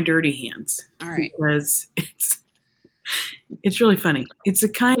with my dirty hands. All right, because it's really funny. It's a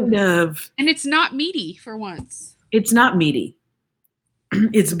kind of, and it's not meaty for once. It's not meaty.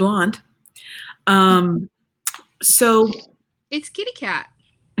 It's blonde. So it's kitty cat.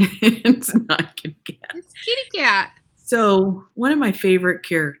 It's not kitty cat. It's kitty cat. So one of my favorite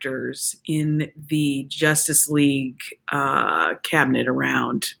characters in the Justice League cabinet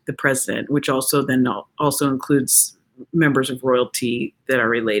around the president, which also includes members of royalty that are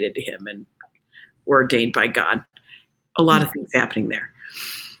related to him and were ordained by God. A lot of things happening there.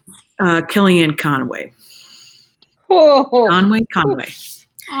 Kellyanne Conway. Conway.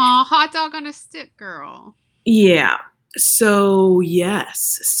 Aw, hot dog on a stick, girl. Yeah. So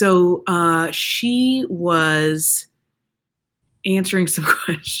yes. So she was answering some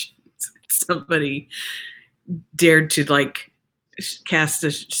questions. Somebody dared to like cast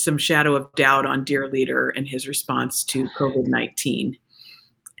some shadow of doubt on Dear Leader and his response to COVID-19.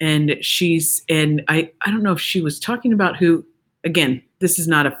 And I don't know if she was talking about who, again, this is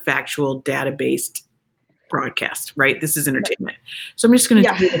not a factual data-based broadcast, right? This is entertainment. So I'm just going to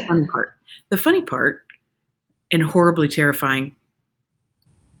tell you the funny part. The funny part, and horribly terrifying,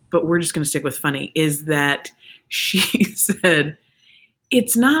 but we're just going to stick with funny, is that she said,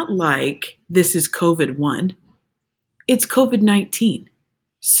 it's not like this is COVID-1, it's COVID-19.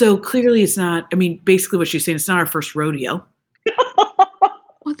 So clearly it's not, I mean, basically what she's saying, it's not our first rodeo.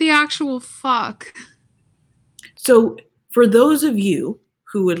 What the actual fuck? So for those of you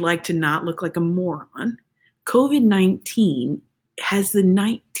who would like to not look like a moron, COVID-19 has the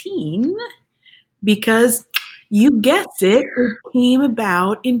 19 because you guessed it came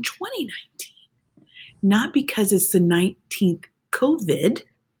about in 2019. Not because it's the 19th COVID.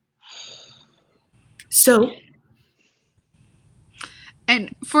 So,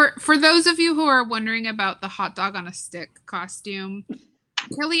 and for those of you who are wondering about the hot dog on a stick costume,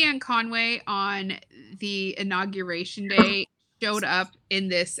 Kellyanne Conway on the inauguration day showed up in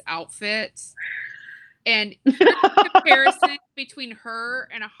this outfit, and the comparison between her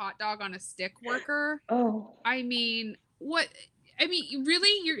and a hot dog on a stick worker. Oh, I mean, what? I mean,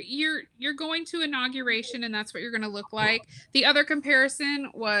 really, you're going to inauguration and that's what you're going to look like. The other comparison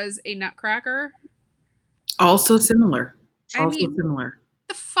was a nutcracker. Also similar. Similar.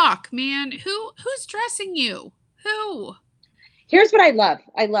 The fuck, man? Who's dressing you? Who? Here's what I love.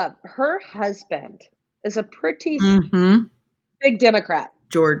 I love her husband is a pretty big Democrat.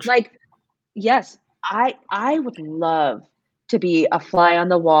 George. Like, yes, I would love to be a fly on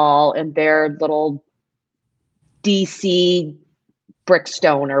the wall in their little DC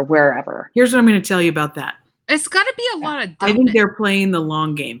Brickstone or wherever. Here's what I'm going to tell you about that. It's got to be a lot of I think they're playing the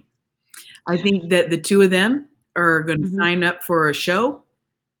long game. I think that the two of them are going to sign up for a show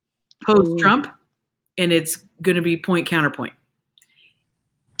post-Trump, and it's going to be point counterpoint.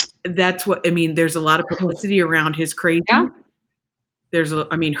 That's what I mean. There's a lot of publicity around his crazy. Yeah.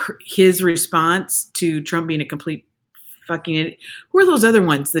 His response to Trump being a complete fucking idiot. Who are those other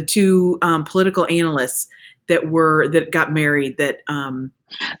ones? The two political analysts that got married. The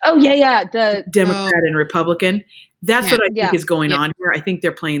Democrat and Republican. That's what I think is going on here. I think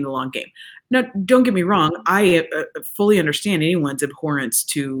they're playing the long game. No, don't get me wrong. I fully understand anyone's abhorrence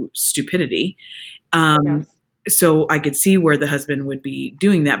to stupidity. Yes. So I could see where the husband would be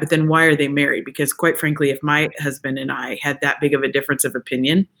doing that. But then why are they married? Because quite frankly, if my husband and I had that big of a difference of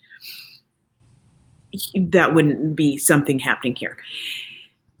opinion, that wouldn't be something happening here.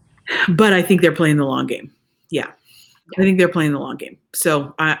 But I think they're playing the long game. Yeah. I think they're playing the long game.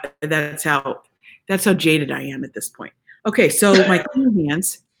 So that's how jaded I am at this point. Okay, so my clean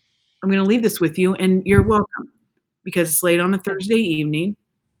hands, I'm going to leave this with you, and you're welcome, because it's late on a Thursday evening,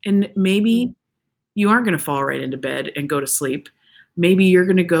 and maybe you aren't going to fall right into bed and go to sleep. Maybe you're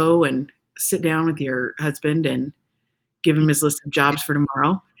going to go and sit down with your husband and give him his list of jobs for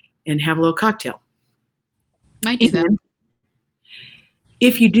tomorrow and have a little cocktail. Might do that. And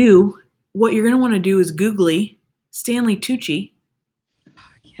if you do, what you're going to want to do is Googly Stanley Tucci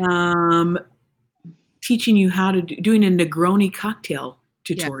teaching you how to doing a Negroni cocktail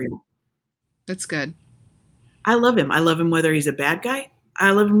tutorial. That's good. I love him. I love him whether he's a bad guy.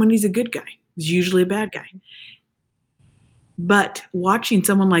 I love him when he's a good guy. He's usually a bad guy. But watching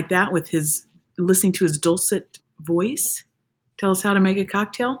someone like that with listening to his dulcet voice tell us how to make a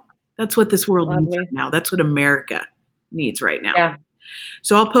cocktail, that's what this world needs right now. That's what America needs right now. Yeah.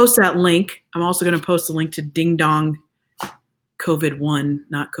 So I'll post that link. I'm also going to post a link to Ding Dong COVID-1,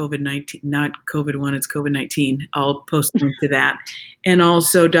 not COVID-19, not COVID-1, it's COVID-19. I'll post a link to that. And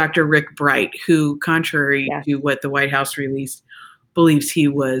also Dr. Rick Bright, who, contrary to what the White House released, believes he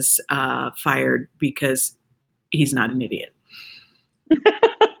was fired because he's not an idiot.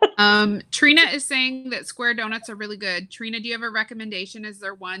 Trina is saying that square donuts are really good. Trina, do you have a recommendation? Is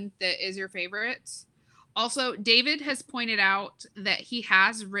there one that is your favorite? Also, David has pointed out that he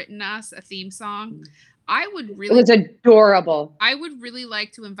has written us a theme song. It was adorable. I would really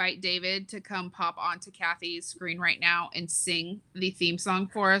like to invite David to come pop onto Kathy's screen right now and sing the theme song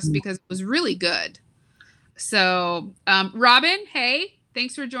for us because it was really good. So, Robin, hey,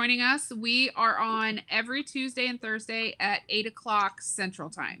 thanks for joining us. We are on every Tuesday and Thursday at 8:00 Central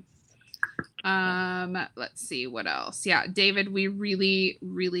Time. Let's see what else. Yeah, David, we really,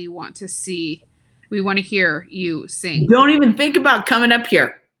 really want to hear you sing. Don't even think about coming up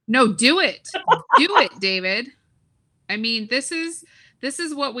here. No, do it. Do it, David. I mean, this is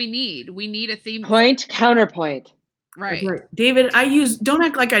what we need. We need a theme. Point, counterpoint. Right. David, don't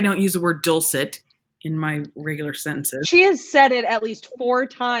act like I don't use the word dulcet in my regular sentences. She has said it at least 4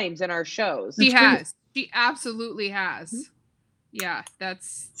 times in our shows. She has. She absolutely has. Yeah,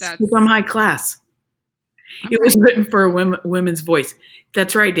 that's I'm high class. It was written for a women's voice.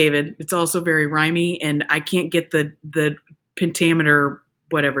 That's right, David. It's also very rhymey, and I can't get the pentameter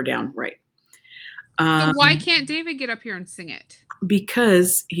whatever down right. So why can't David get up here and sing it?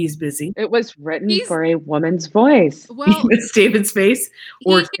 Because he's busy. It was written for a woman's voice. Well, it's David's face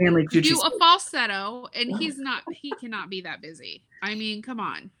or Stanley Tucci's. Do a falsetto, and he cannot be that busy. I mean, come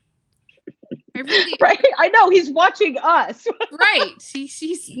on. Right? I know he's watching us. Right.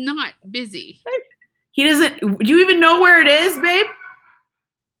 He's not busy. He doesn't. Do you even know where it is, babe?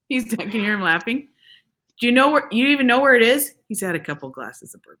 Can you hear him laughing? Do you know where? You even know where it is? He's had a couple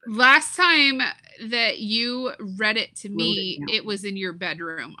glasses of bourbon. Last time that you read it to me, it was in your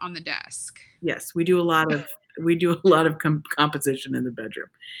bedroom on the desk. Yes, we do a lot of composition in the bedroom.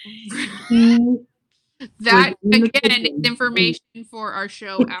 That again is information for our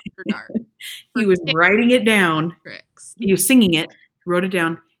show After Dark. He was writing it down. He was singing it. Wrote it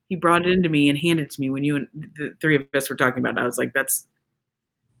down. He brought it into me and handed it to me when you and the 3 of us were talking about it. I was like, "That's."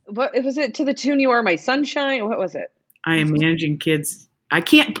 What was it? To the tune "You Are My Sunshine"? What was it? I am managing kids. I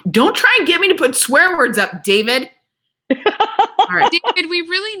can't. Don't try and get me to put swear words up, David. All right, David. We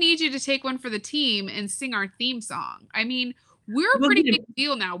really need you to take one for the team and sing our theme song. I mean, we're a pretty big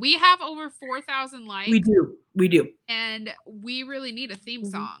deal now. We have over 4,000 likes. We do. And we really need a theme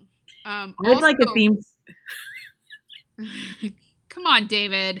song. I'd like a theme. Come on,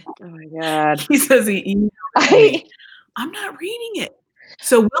 David. Oh my God. He says I'm not reading it.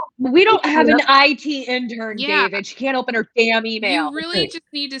 So we don't have an IT intern, David. She can't open her damn email. You really just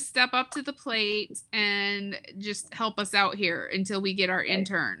need to step up to the plate and just help us out here until we get our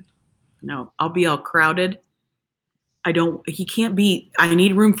intern. No, I'll be all crowded. He can't be. I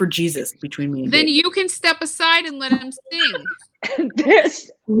need room for Jesus between me and then David. You can step aside and let him sing.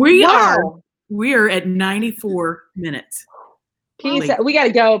 We are at 94 minutes. We got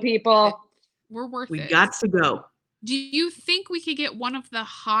to go, people. We're worth it. We got to go. Do you think we could get one of the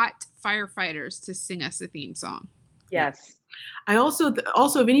hot firefighters to sing us a theme song? Yes. I also,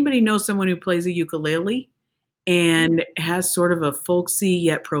 if anybody knows someone who plays a ukulele and has sort of a folksy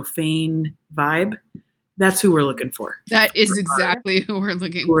yet profane vibe, That's who we're looking for. That is exactly who we're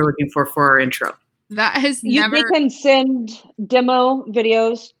looking Who we're for. looking for our intro. That has They never can send demo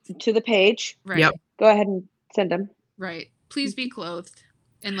videos to the page. right. Yep. Go ahead and send them. Right. Please be clothed.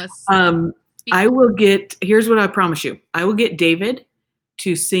 Unless I will get, here's what I promise you. I will get David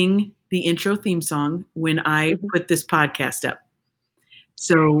to sing the intro theme song when I put this podcast up.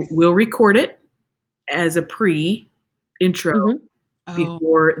 So we'll record it as a pre-intro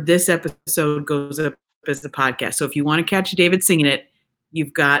before this episode goes up as the podcast. So if you want to catch David singing it,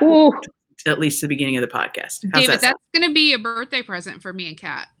 you've got at least the beginning of the podcast. How's David, that that's going to be a birthday present for me and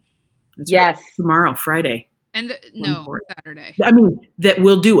Kat. Yes. Right. Tomorrow, Friday. And Saturday. I mean, that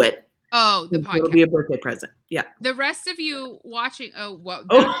we'll do it. Oh, the podcast. It'll be a birthday present. Yeah. The rest of you watching, that's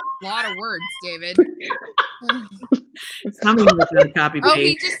a lot of words, David. Somebody was on a copy Oh,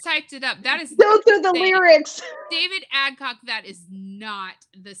 page. he just typed it up. That is Go through the lyrics. David Adcock, that is not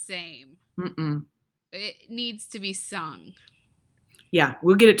the same. Mm-mm. It needs to be sung. Yeah,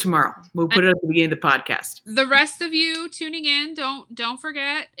 we'll get it tomorrow. We'll put it at the beginning of the podcast. The rest of you tuning in, don't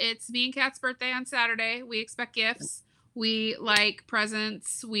forget, it's me and Kat's birthday on Saturday. We expect gifts. We like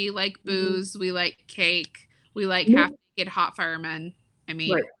presents. We like booze. We like cake. We like half-naked hot firemen. I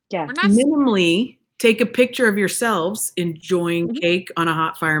mean, Yeah. we're not Minimally, take a picture of yourselves enjoying cake on a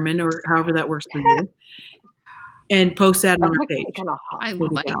hot fireman or however that works for you, and post that on our page. I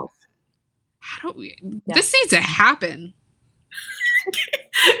like it. How do we? This needs to happen.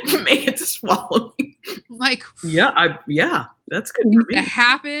 Make it swallow. Like, yeah, that's good for to me.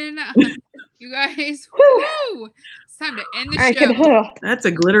 happen. You guys, woo! It's time to end the show. That's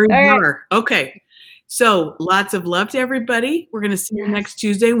a glittery bar. Okay. So lots of love to everybody. We're going to see you next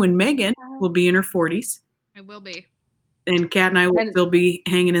Tuesday when Megan will be in her 40s. I will be. And Kat and I will still be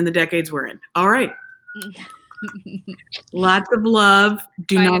hanging in the decades we're in. All right. Lots of love.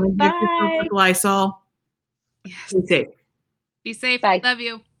 Do not inject yourself with Lysol. Yes. Stay safe. Be safe. Bye. Love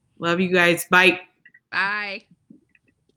you. Love you guys. Bye. Bye.